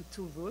birth to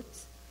two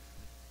roots.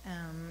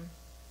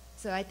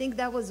 So I think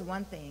that was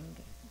one thing.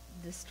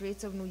 The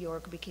streets of New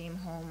York became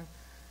home.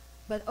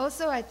 But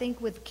also I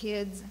think with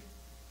kids,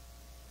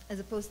 as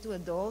opposed to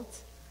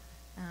adults,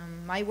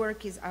 my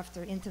work is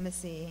after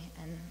intimacy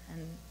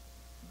and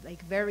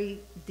like very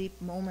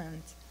deep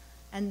moments.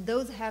 And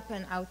those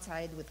happen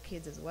outside with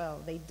kids as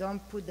well. They don't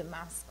put the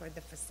mask or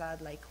the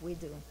facade like we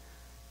do.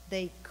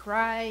 They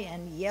cry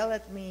and yell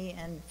at me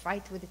and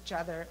fight with each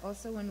other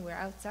also when we're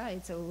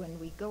outside. So when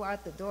we go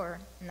out the door,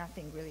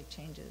 nothing really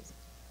changes.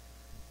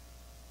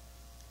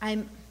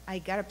 I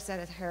got upset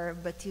at her,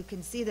 but you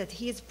can see that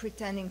he's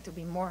pretending to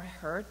be more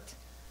hurt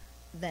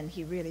than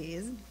he really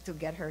is to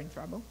get her in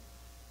trouble.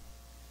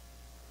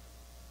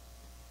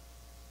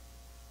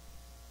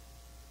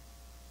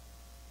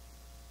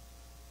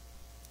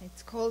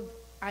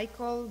 I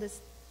call this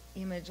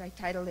image, I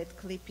titled it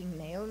Clipping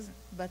Nails,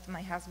 but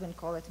my husband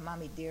called it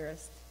Mommy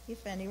Dearest,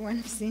 if anyone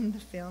has seen the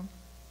film.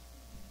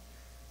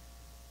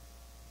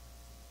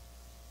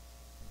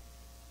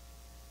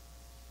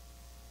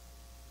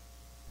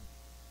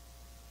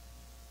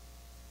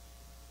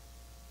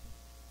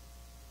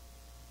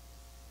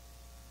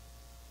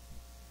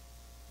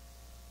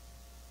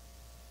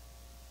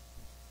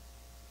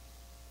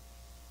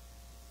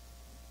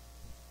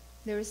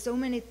 There are so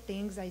many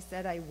things I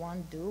said I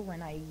won't do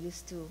when I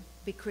used to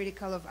be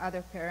critical of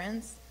other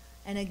parents.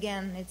 And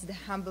again, it's the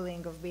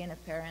humbling of being a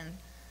parent.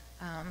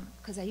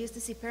 Because I used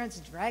to see parents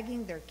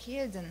dragging their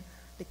kids, and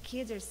the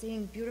kids are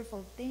seeing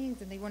beautiful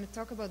things, and they want to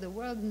talk about the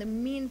world, and the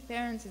mean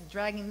parents is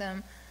dragging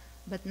them.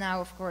 But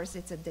now, of course,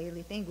 it's a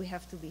daily thing. We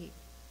have to be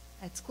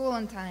at school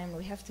on time.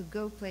 We have to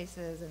go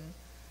places, and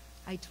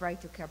I try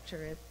to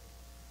capture it.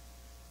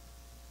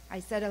 I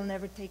said I'll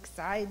never take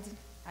sides.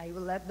 I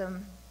will let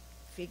them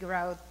figure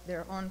out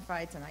their own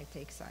fights, and I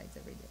take sides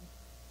every day.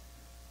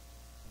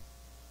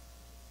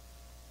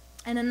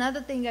 And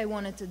another thing I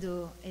wanted to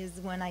do is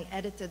when I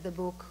edited the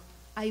book,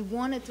 I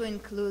wanted to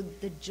include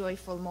the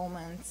joyful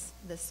moments,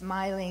 the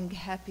smiling,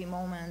 happy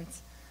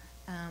moments.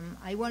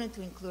 I wanted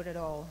to include it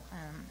all,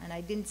 and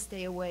I didn't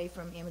stay away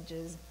from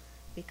images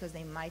because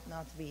they might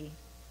not be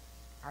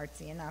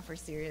artsy enough or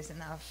serious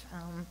enough.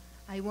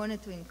 I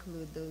wanted to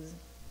include those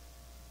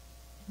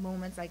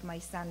moments like my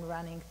son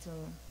running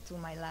to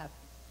my lap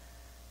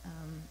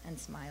and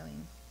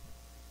smiling.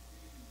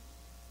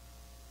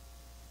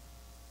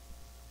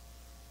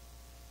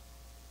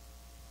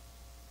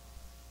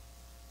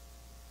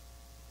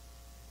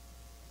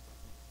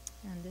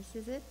 And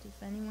this is it.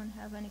 If anyone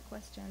have any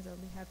questions, I'll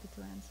be happy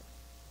to answer.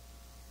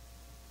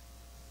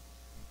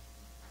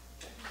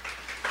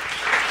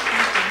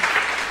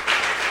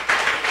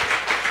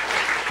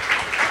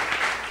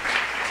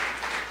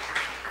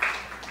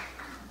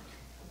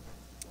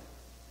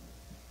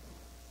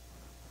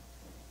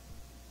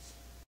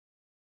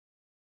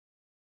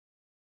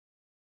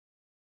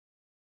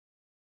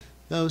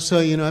 No, so,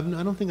 I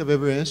don't think I've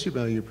ever asked you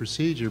about your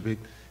procedure, but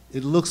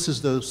it looks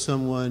as though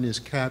someone is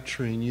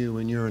capturing you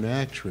and you're an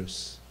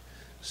actress.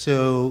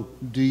 So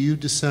do you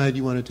decide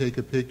you want to take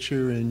a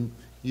picture and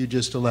you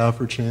just allow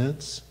for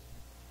chance?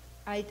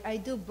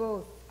 I do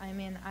both. I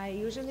mean, I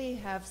usually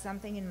have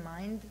something in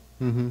mind,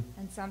 Mm-hmm.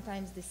 and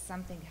sometimes this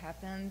something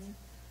happens.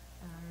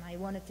 I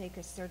want to take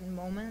a certain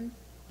moment,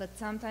 but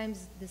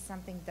sometimes this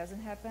something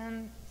doesn't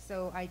happen,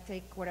 so I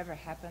take whatever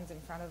happens in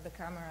front of the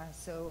camera.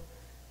 So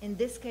in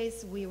this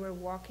case, we were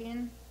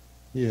walking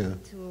Yeah.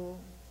 to,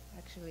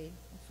 actually,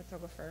 a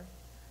photographer.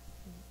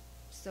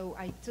 So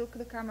I took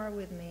the camera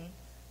with me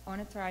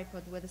on a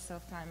tripod with a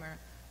self-timer,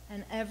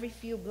 and every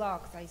few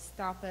blocks I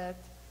stop it.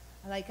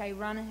 Like I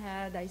run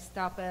ahead, I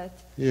stop it,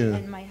 Yeah.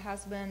 and my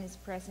husband is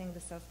pressing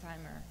the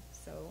self-timer.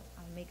 So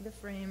I make the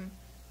frame,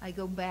 I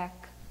go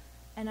back,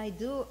 and I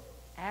do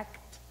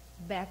act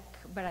back,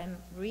 but I'm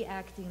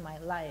reacting my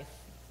life.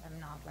 I'm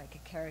not like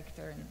a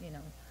character, and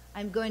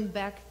I'm going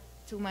back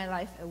to my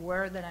life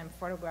aware that I'm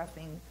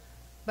photographing,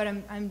 but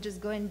I'm just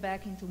going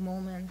back into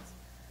moments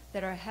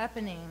that are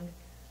happening.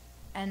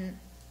 And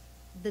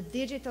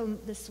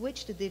the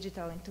switch to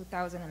digital in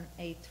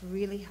 2008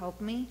 really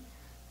helped me,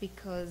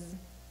 because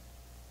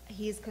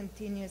he is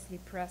continuously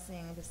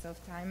pressing the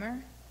self-timer.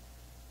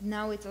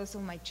 Now it's also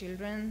my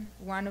children.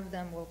 One of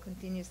them will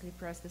continuously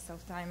press the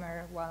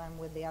self-timer while I'm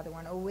with the other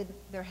one.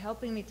 They're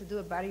helping me to do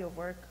a body of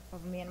work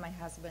of me and my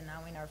husband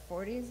now in our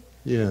 40s.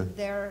 Yeah.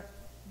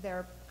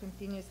 They're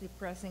continuously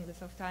pressing the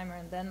self-timer,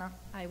 and then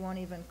I won't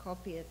even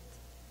copy it.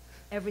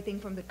 Everything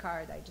from the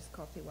card, I just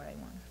copy what I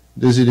want.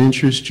 Does it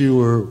interest you,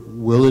 or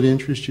will it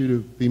interest you, to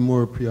be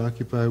more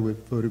preoccupied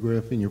with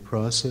photographing your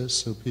process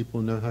so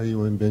people know how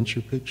you invent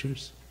your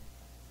pictures?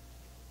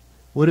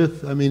 What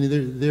if,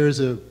 there's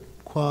a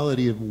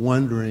quality of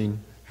wondering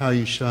how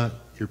you shot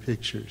your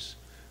pictures,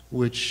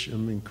 which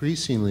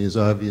increasingly is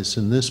obvious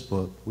in this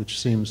book, which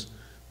seems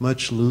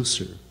much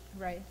looser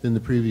Right. than the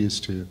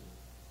previous two.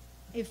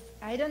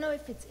 I don't know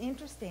if it's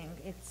interesting.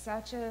 It's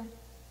such a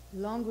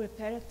long,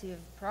 repetitive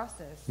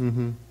process.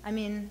 Mm-hmm. I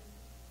mean,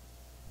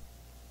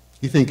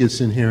 You think it's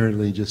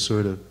inherently just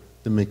sort of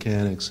the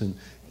mechanics, and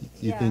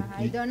you yeah, think...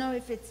 I don't know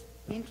if it's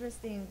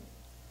interesting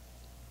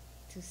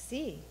to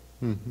see.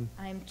 Mm-hmm.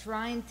 I'm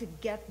trying to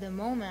get the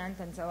moment,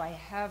 and so we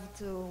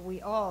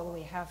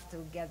have to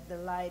get the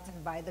light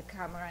and buy the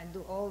camera and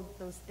do all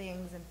those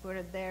things and put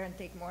it there and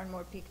take more and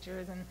more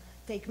pictures and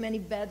take many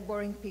bad,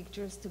 boring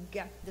pictures to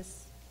get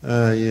this.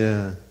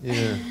 Yeah.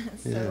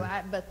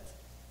 But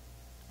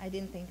I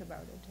didn't think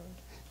about it.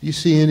 Do you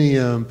see any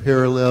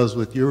parallels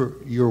with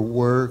your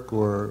work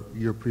or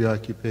your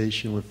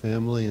preoccupation with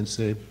family and,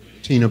 say,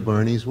 Tina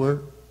Barney's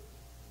work?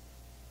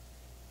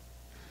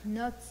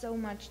 Not so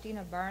much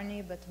Tina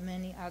Barney, but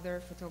many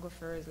other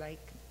photographers like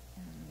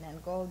Nan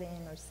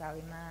Goldin or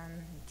Sally Mann,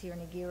 and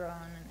Tierney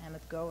Giron, and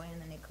Emmett Gowen,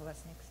 and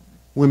Nicholas Nixon.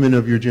 Women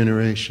of your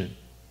generation,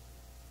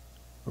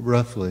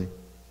 roughly.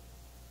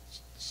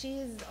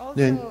 She's also,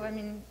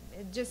 Then-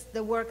 just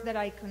the work that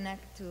I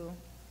connect to.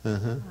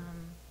 Uh-huh.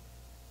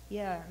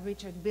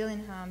 Richard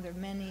Billingham. There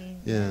are many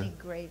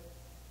great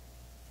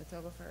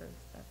photographers.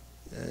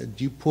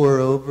 Do you pore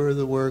over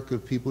the work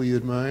of people you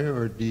admire,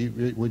 or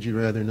would you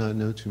rather not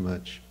know too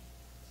much?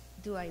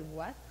 Do I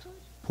what, George?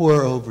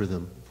 Pore over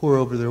them. Pore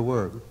over their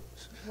work.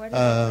 What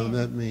does that mean?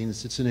 That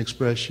means, it's an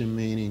expression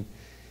meaning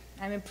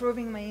I'm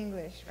improving my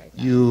English right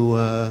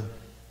now.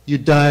 you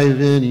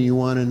dive in and you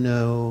want to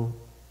know.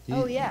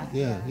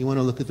 Yeah. You want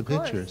to look at the Of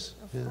course, pictures.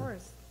 Of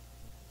course.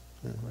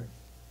 Yeah. Of course.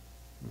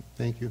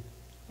 Thank you.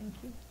 Thank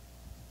you.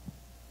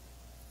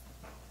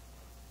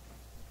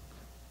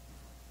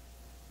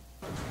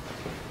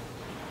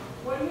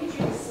 When did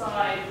you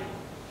decide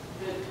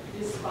that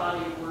this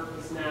body of work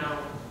is now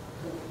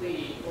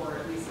complete, or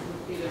at least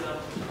complete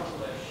enough to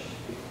publish?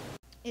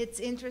 It's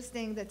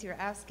interesting that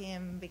you're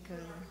asking,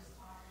 because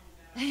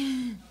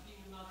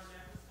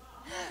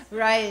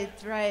right,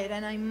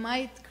 and I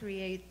might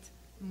create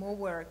more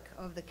work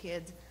of the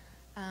kids,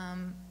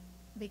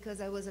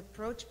 because I was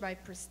approached by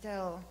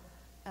Prestel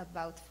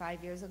about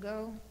 5 years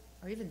ago,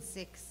 or even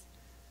 6,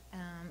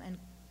 and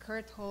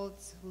Kurt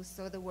Holtz, who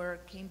saw the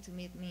work, came to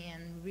meet me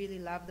and really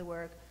loved the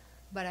work,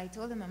 but I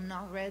told him I'm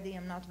not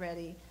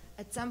ready.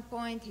 At some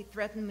point, he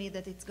threatened me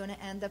that it's going to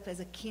end up as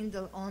a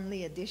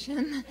Kindle-only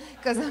edition,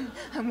 because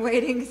I'm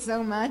waiting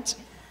so much.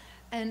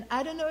 And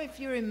I don't know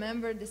if you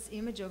remember this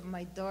image of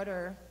my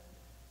daughter.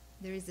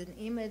 There is an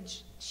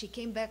image. She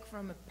came back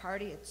from a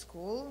party at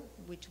school,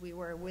 which we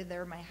were with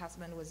her. My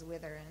husband was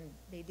with her, and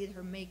they did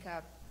her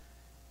makeup.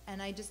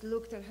 And I just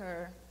looked at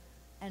her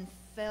and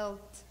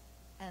felt,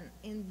 and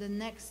in the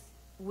next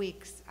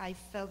weeks, I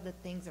felt that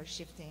things are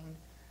shifting.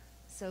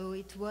 So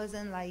it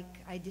wasn't like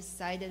I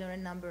decided on a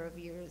number of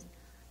years.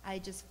 I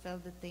just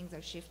felt that things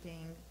are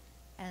shifting,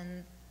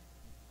 and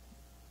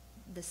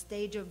the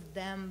stage of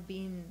them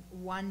being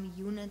one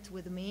unit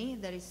with me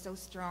that is so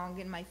strong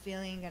in my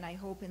feeling, and I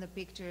hope in the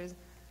pictures,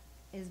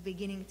 is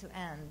beginning to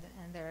end,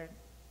 and they're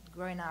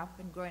growing up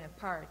and growing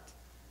apart.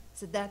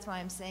 So that's why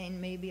I'm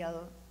saying maybe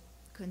I'll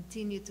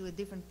continue to a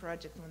different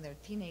project when they're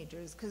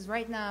teenagers, because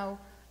right now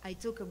I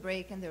took a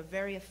break and they're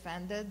very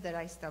offended that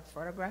I stopped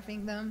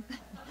photographing them.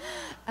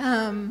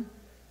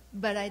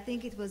 But I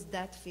think it was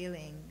that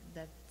feeling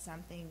that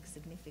something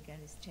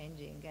significant is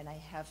changing, and I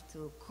have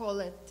to call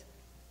it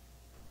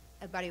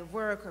a body of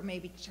work, or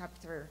maybe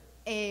chapter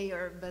A,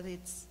 but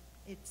it's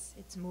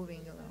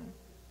moving along.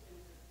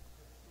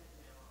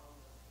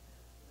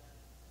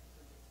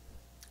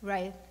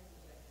 Right,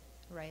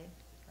 right,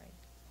 right.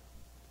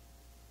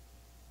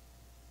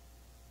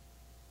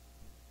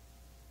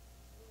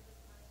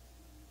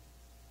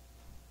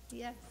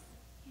 Yes.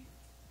 Do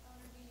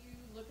you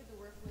look at the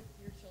work with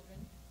your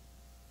children?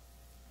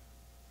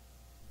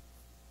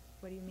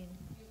 What do you mean?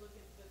 Do you look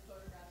at the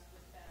photographs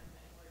with them,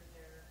 and what are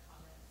their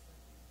comments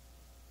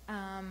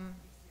and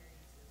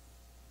experiences?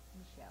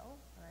 Michelle,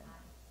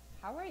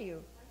 how are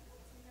you?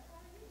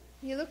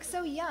 You look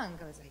so young.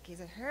 I was like,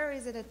 is it her?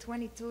 Is it a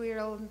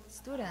 22-year-old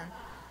student?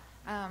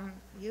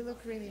 You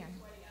look really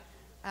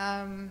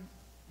young.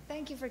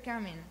 Thank you for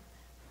coming.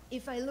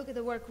 If I look at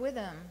the work with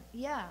them,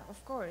 yeah,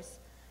 of course.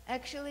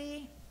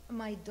 Actually,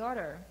 my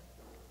daughter,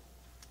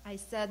 I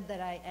said that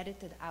I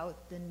edited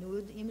out the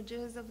nude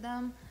images of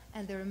them,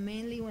 and they're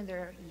mainly when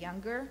they're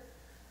younger,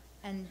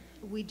 and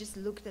we just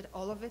looked at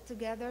all of it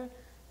together,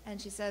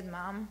 and she said,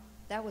 Mom,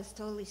 that was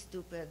totally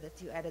stupid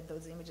that you edited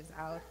those images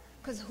out,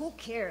 because who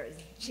cares?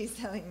 She's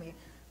telling me,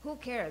 who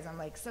cares? I'm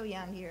like, so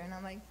young here, and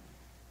I'm like,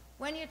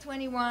 when you're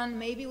 21,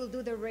 maybe we'll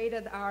do the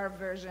rated R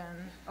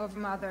version of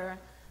Mother,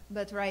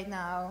 but right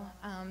now,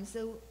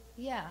 so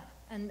yeah,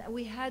 and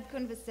we had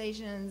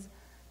conversations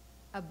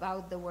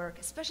about the work,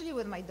 especially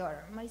with my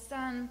daughter. My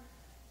son,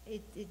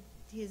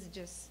 he's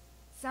just,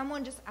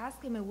 someone just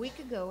asked him a week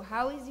ago,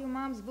 how is your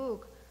mom's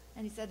book?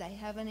 And he said, I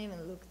haven't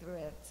even looked through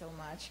it so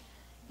much.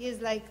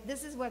 He's like,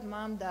 this is what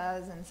Mom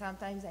does, and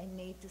sometimes I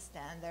need to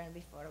stand there and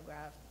be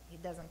photographed. He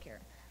doesn't care.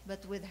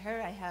 But with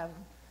her, I have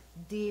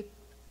deep,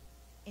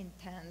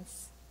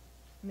 intense,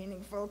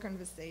 meaningful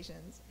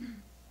conversations.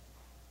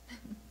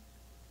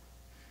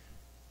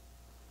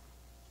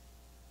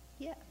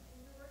 Yeah.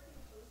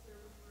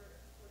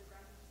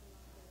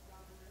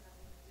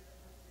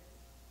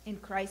 In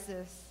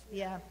crisis,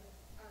 yeah.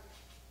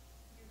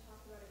 You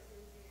talked about it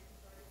being a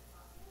cathartic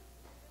process.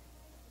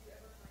 Do you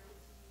ever find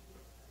it to be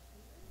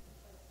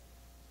like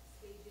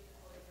staging a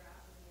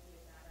photograph or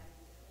maybe a bad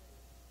idea?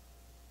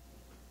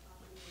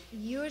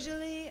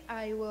 Usually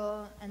I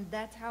will, and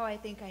that's how I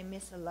think I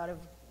miss a lot of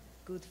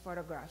good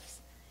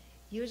photographs.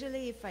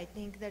 Usually if I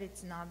think that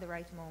it's not the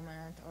right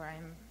moment, or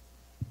I'm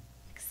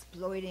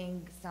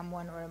exploiting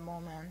someone or a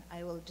moment,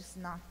 I will just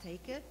not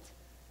take it.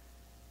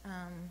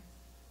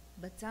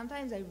 But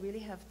sometimes I really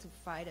have to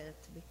fight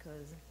it,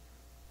 because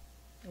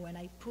when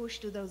I push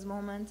to those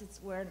moments,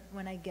 it's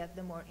when I get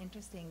the more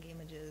interesting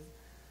images.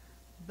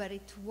 But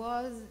it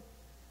was,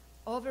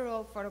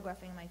 overall,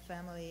 photographing my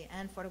family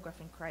and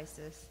photographing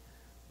crisis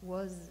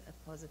was a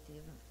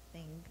positive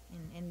thing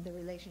in the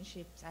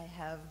relationships I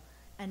have,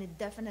 and it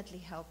definitely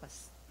helped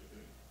us,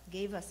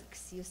 gave us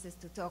excuses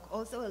to talk.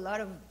 Also, a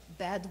lot of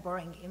bad,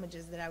 boring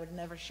images that I would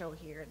never show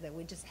here that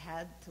we just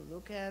had to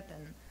look at,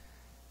 and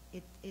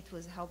it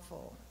was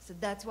helpful. So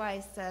that's why I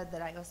said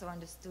that I also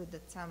understood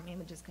that some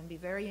images can be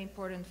very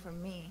important for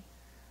me,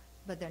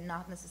 but they're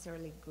not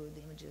necessarily good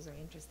images or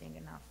interesting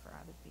enough for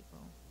other people.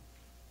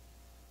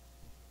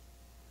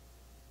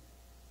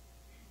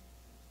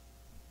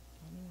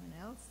 Anyone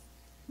else?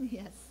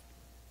 Yes.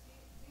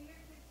 Do your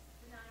kids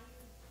deny you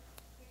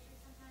pictures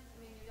sometimes? I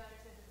mean, your daughter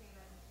said the same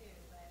about me too,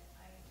 but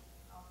I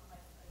also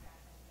like to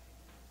photograph them.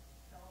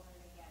 The older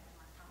they get, the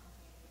more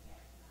complicated they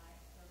get, and I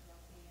feel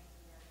guilty and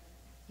embarrassed.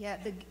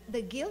 Yeah,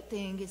 the guilt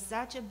thing is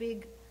such a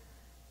big,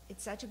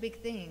 it's such a big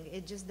thing.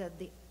 It's just that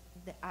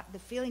the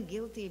feeling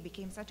guilty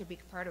became such a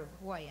big part of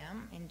who I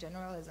am in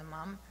general as a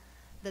mom,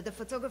 that the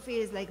photography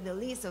is like the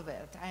least of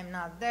it. I'm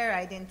not there,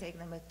 I didn't take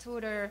them a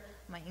tutor,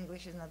 my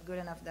English is not good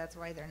enough, that's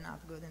why they're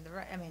not good in the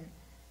right, I mean,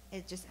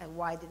 it's just,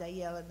 why did I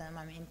yell at them?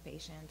 I'm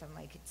impatient, I'm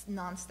like, it's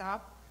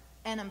nonstop,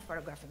 and I'm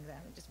photographing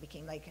them. It just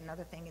became like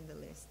another thing in the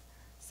list.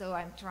 So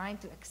I'm trying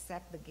to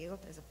accept the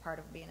guilt as a part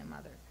of being a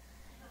mother.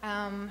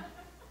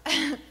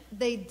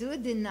 They do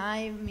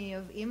deny me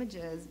of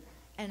images,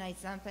 and I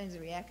sometimes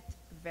react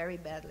very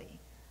badly.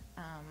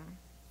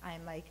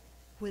 I'm like,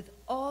 with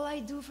all I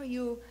do for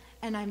you,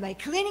 and I'm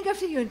like cleaning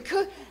after you and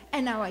cook,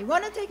 and now I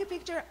want to take a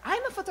picture.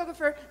 I'm a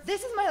photographer.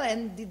 This is my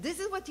land. This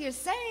is what you're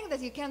saying, that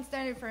you can't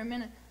stand it for a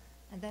minute.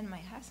 And then my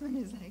husband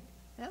is like,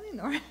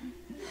 Elinor,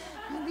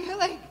 you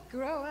like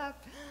grow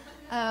up.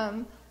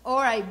 Or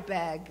I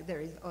beg.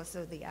 There is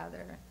also the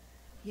other.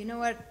 You know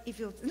what? If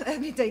you'll let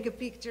me take a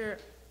picture,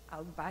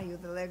 I'll buy you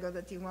the Lego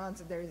that you want.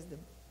 So there is the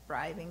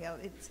describing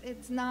it.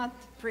 It's not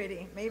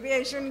pretty. Maybe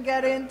I shouldn't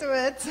get into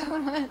it so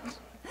much.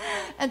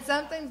 And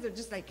sometimes they're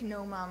just like,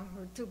 no, Mom,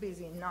 we're too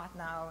busy, not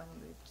now, and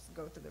they just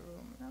go to the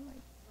room. And I'm like,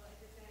 Well, if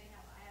it's any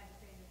help, I have the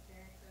same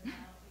experience, so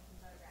now I'll take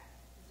some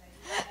photographs.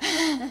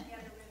 Because the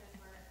other women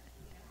were,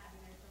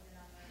 having their children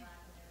on their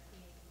lap when they were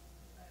teenagers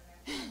and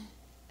photographs.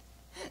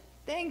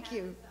 thank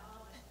you. To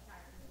all of us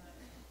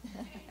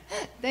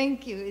photographers.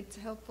 Thank you. It's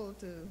helpful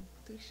to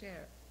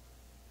share.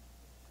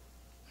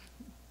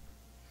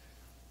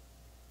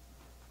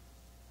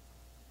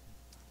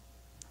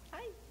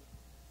 Hi.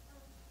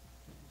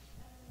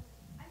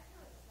 I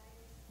feel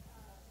excited with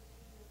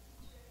your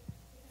teacher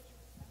because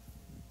it's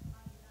something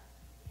funny enough.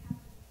 It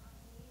happened on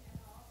me at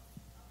all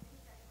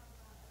because I come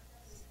from a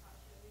family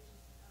culture which is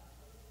a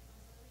little bit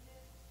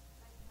conservative.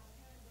 Like my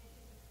parents,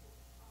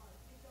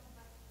 they don't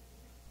like me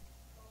to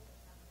focus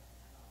on that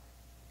at all.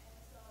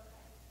 And so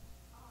like,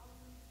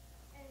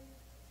 and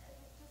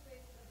just with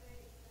a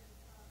very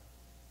simple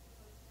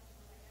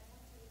example, like I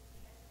want to be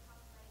at the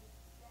top of my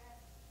dad,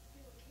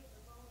 he will keep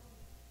the phone you,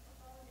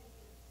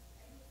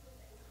 and he put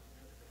that he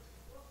would just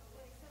walk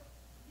away. So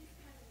this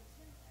kind of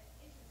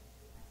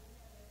intimacy I would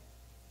never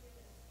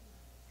experience in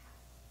my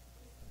past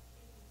with any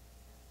stepson.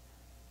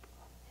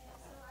 And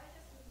so I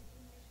just want to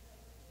make sure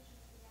that in the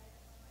future that I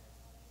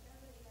my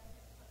own family that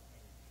I put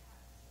in the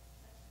past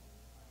such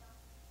things or not.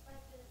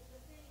 But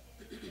the thing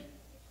is in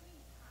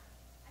between time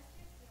I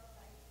still feel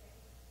like there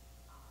is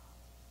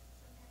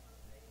some type of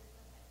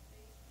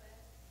very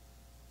stress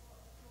for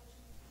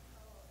approaching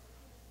people or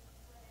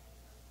when I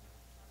approach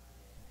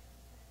somebody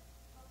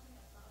talking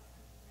about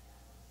something that I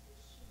want to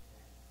shoot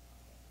them,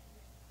 okay, and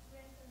then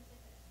random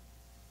minutes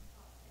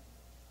and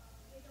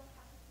they don't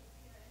have to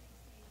prepare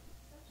anything.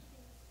 Such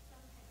things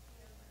sometimes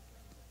scare my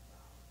friends as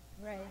well.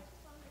 Right. I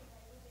just wondering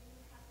like whether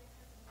you have that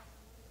kind of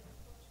way to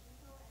approach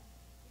people and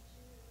did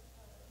you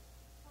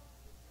talk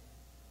to them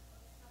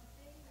or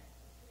something that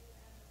could create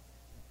that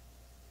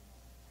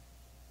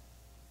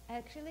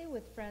Actually,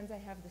 with friends, I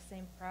have the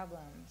same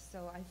problem.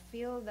 So I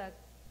feel that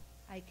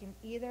I can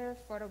either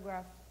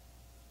photograph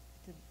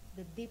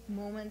the deep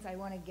moments I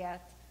want to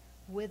get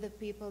with the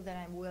people that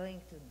I'm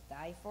willing to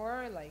die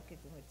for, like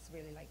it's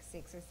really like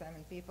 6 or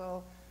 7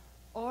 people,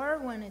 or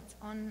when it's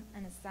on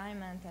an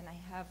assignment and I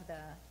have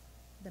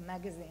the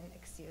magazine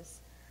excuse.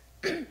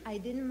 I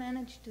didn't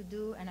manage to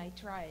do, and I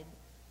tried,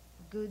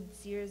 good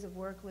series of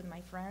work with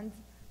my friends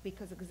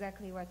because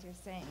exactly what you're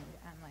saying.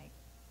 I'm like,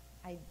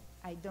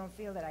 I don't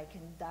feel that I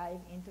can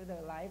dive into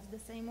their lives the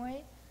same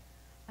way.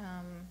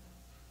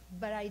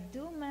 But I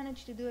do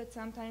manage to do it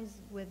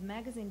sometimes with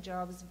magazine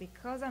jobs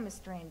because I'm a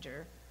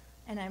stranger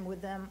and I'm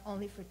with them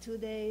only for 2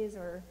 days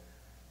or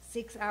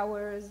 6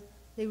 hours.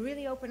 They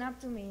really open up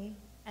to me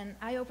and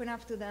I open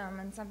up to them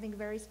and something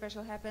very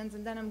special happens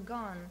and then I'm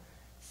gone.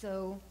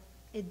 So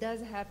it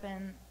does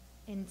happen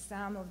in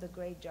some of the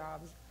great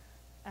jobs,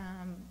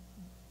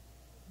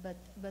 but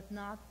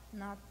not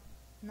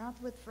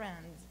with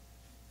friends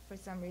for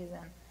some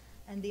reason.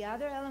 And the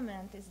other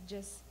element is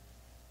just,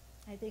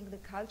 I think the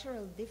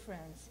cultural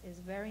difference is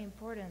very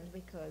important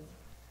because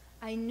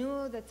I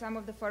knew that some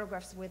of the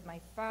photographs with my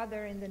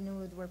father in the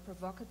nude were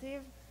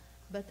provocative,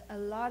 but a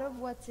lot of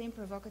what seemed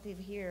provocative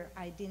here,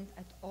 I didn't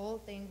at all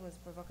think was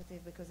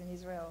provocative because in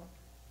Israel,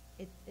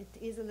 it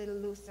is a little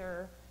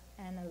looser,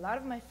 and a lot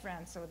of my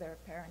friends saw their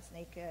parents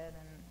naked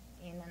and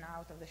in and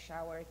out of the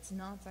shower. It's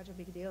not such a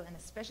big deal, and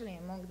especially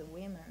among the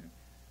women.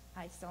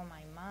 I saw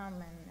my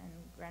mom and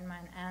grandma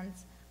and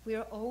aunts. We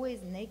were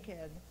always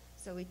naked,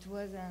 so it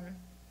wasn't,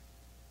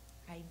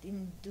 I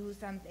didn't do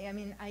something. I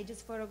mean, I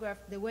just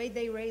photographed the way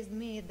they raised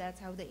me. That's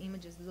how the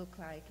images look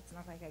like. It's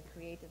not like I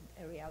created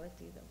a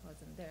reality that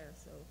wasn't there.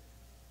 So,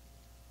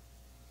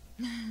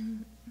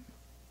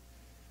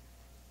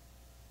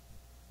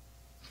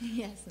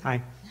 yes.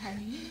 Hi. Hi.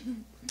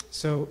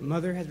 So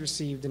Mother has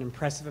received an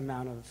impressive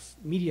amount of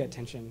media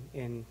attention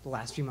in the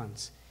last few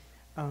months,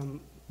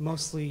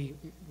 mostly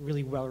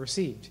really well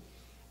received.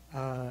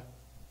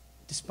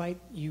 Despite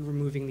you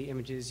removing the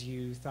images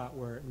you thought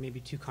were maybe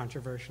too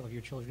controversial of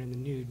your children in the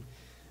nude,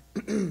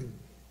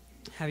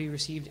 have you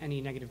received any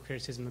negative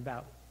criticism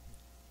about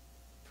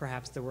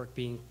perhaps the work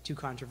being too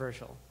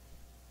controversial?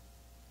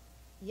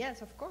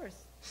 Yes, of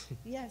course.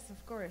 Yes,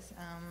 of course.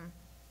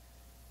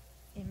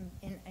 In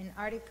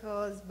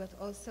articles, but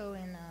also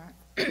in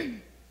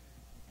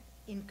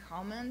in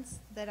comments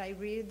that I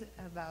read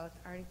about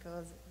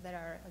articles that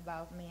are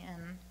about me,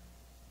 and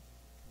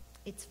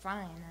it's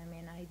fine. I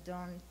mean,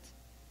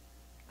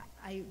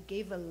 I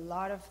gave a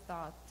lot of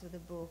thought to the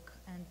book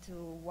and to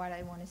what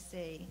I want to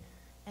say,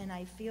 and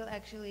I feel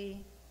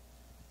actually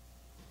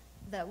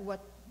that what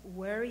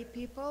worry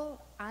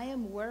people, I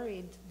am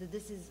worried that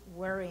this is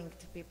worrying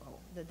to people,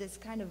 that this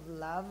kind of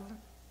love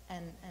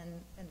and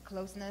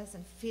closeness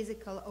and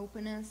physical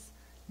openness,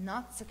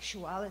 not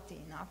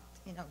sexuality, not,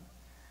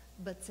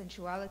 but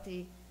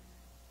sensuality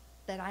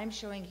that I'm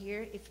showing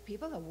here, if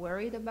people are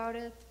worried about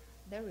it,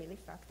 they're really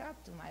fucked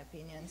up, to my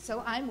opinion.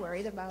 So I'm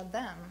worried about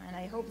them, and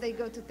I hope they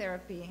go to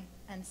therapy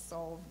and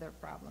solve their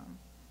problem.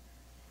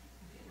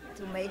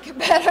 to make a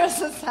better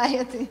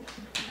society.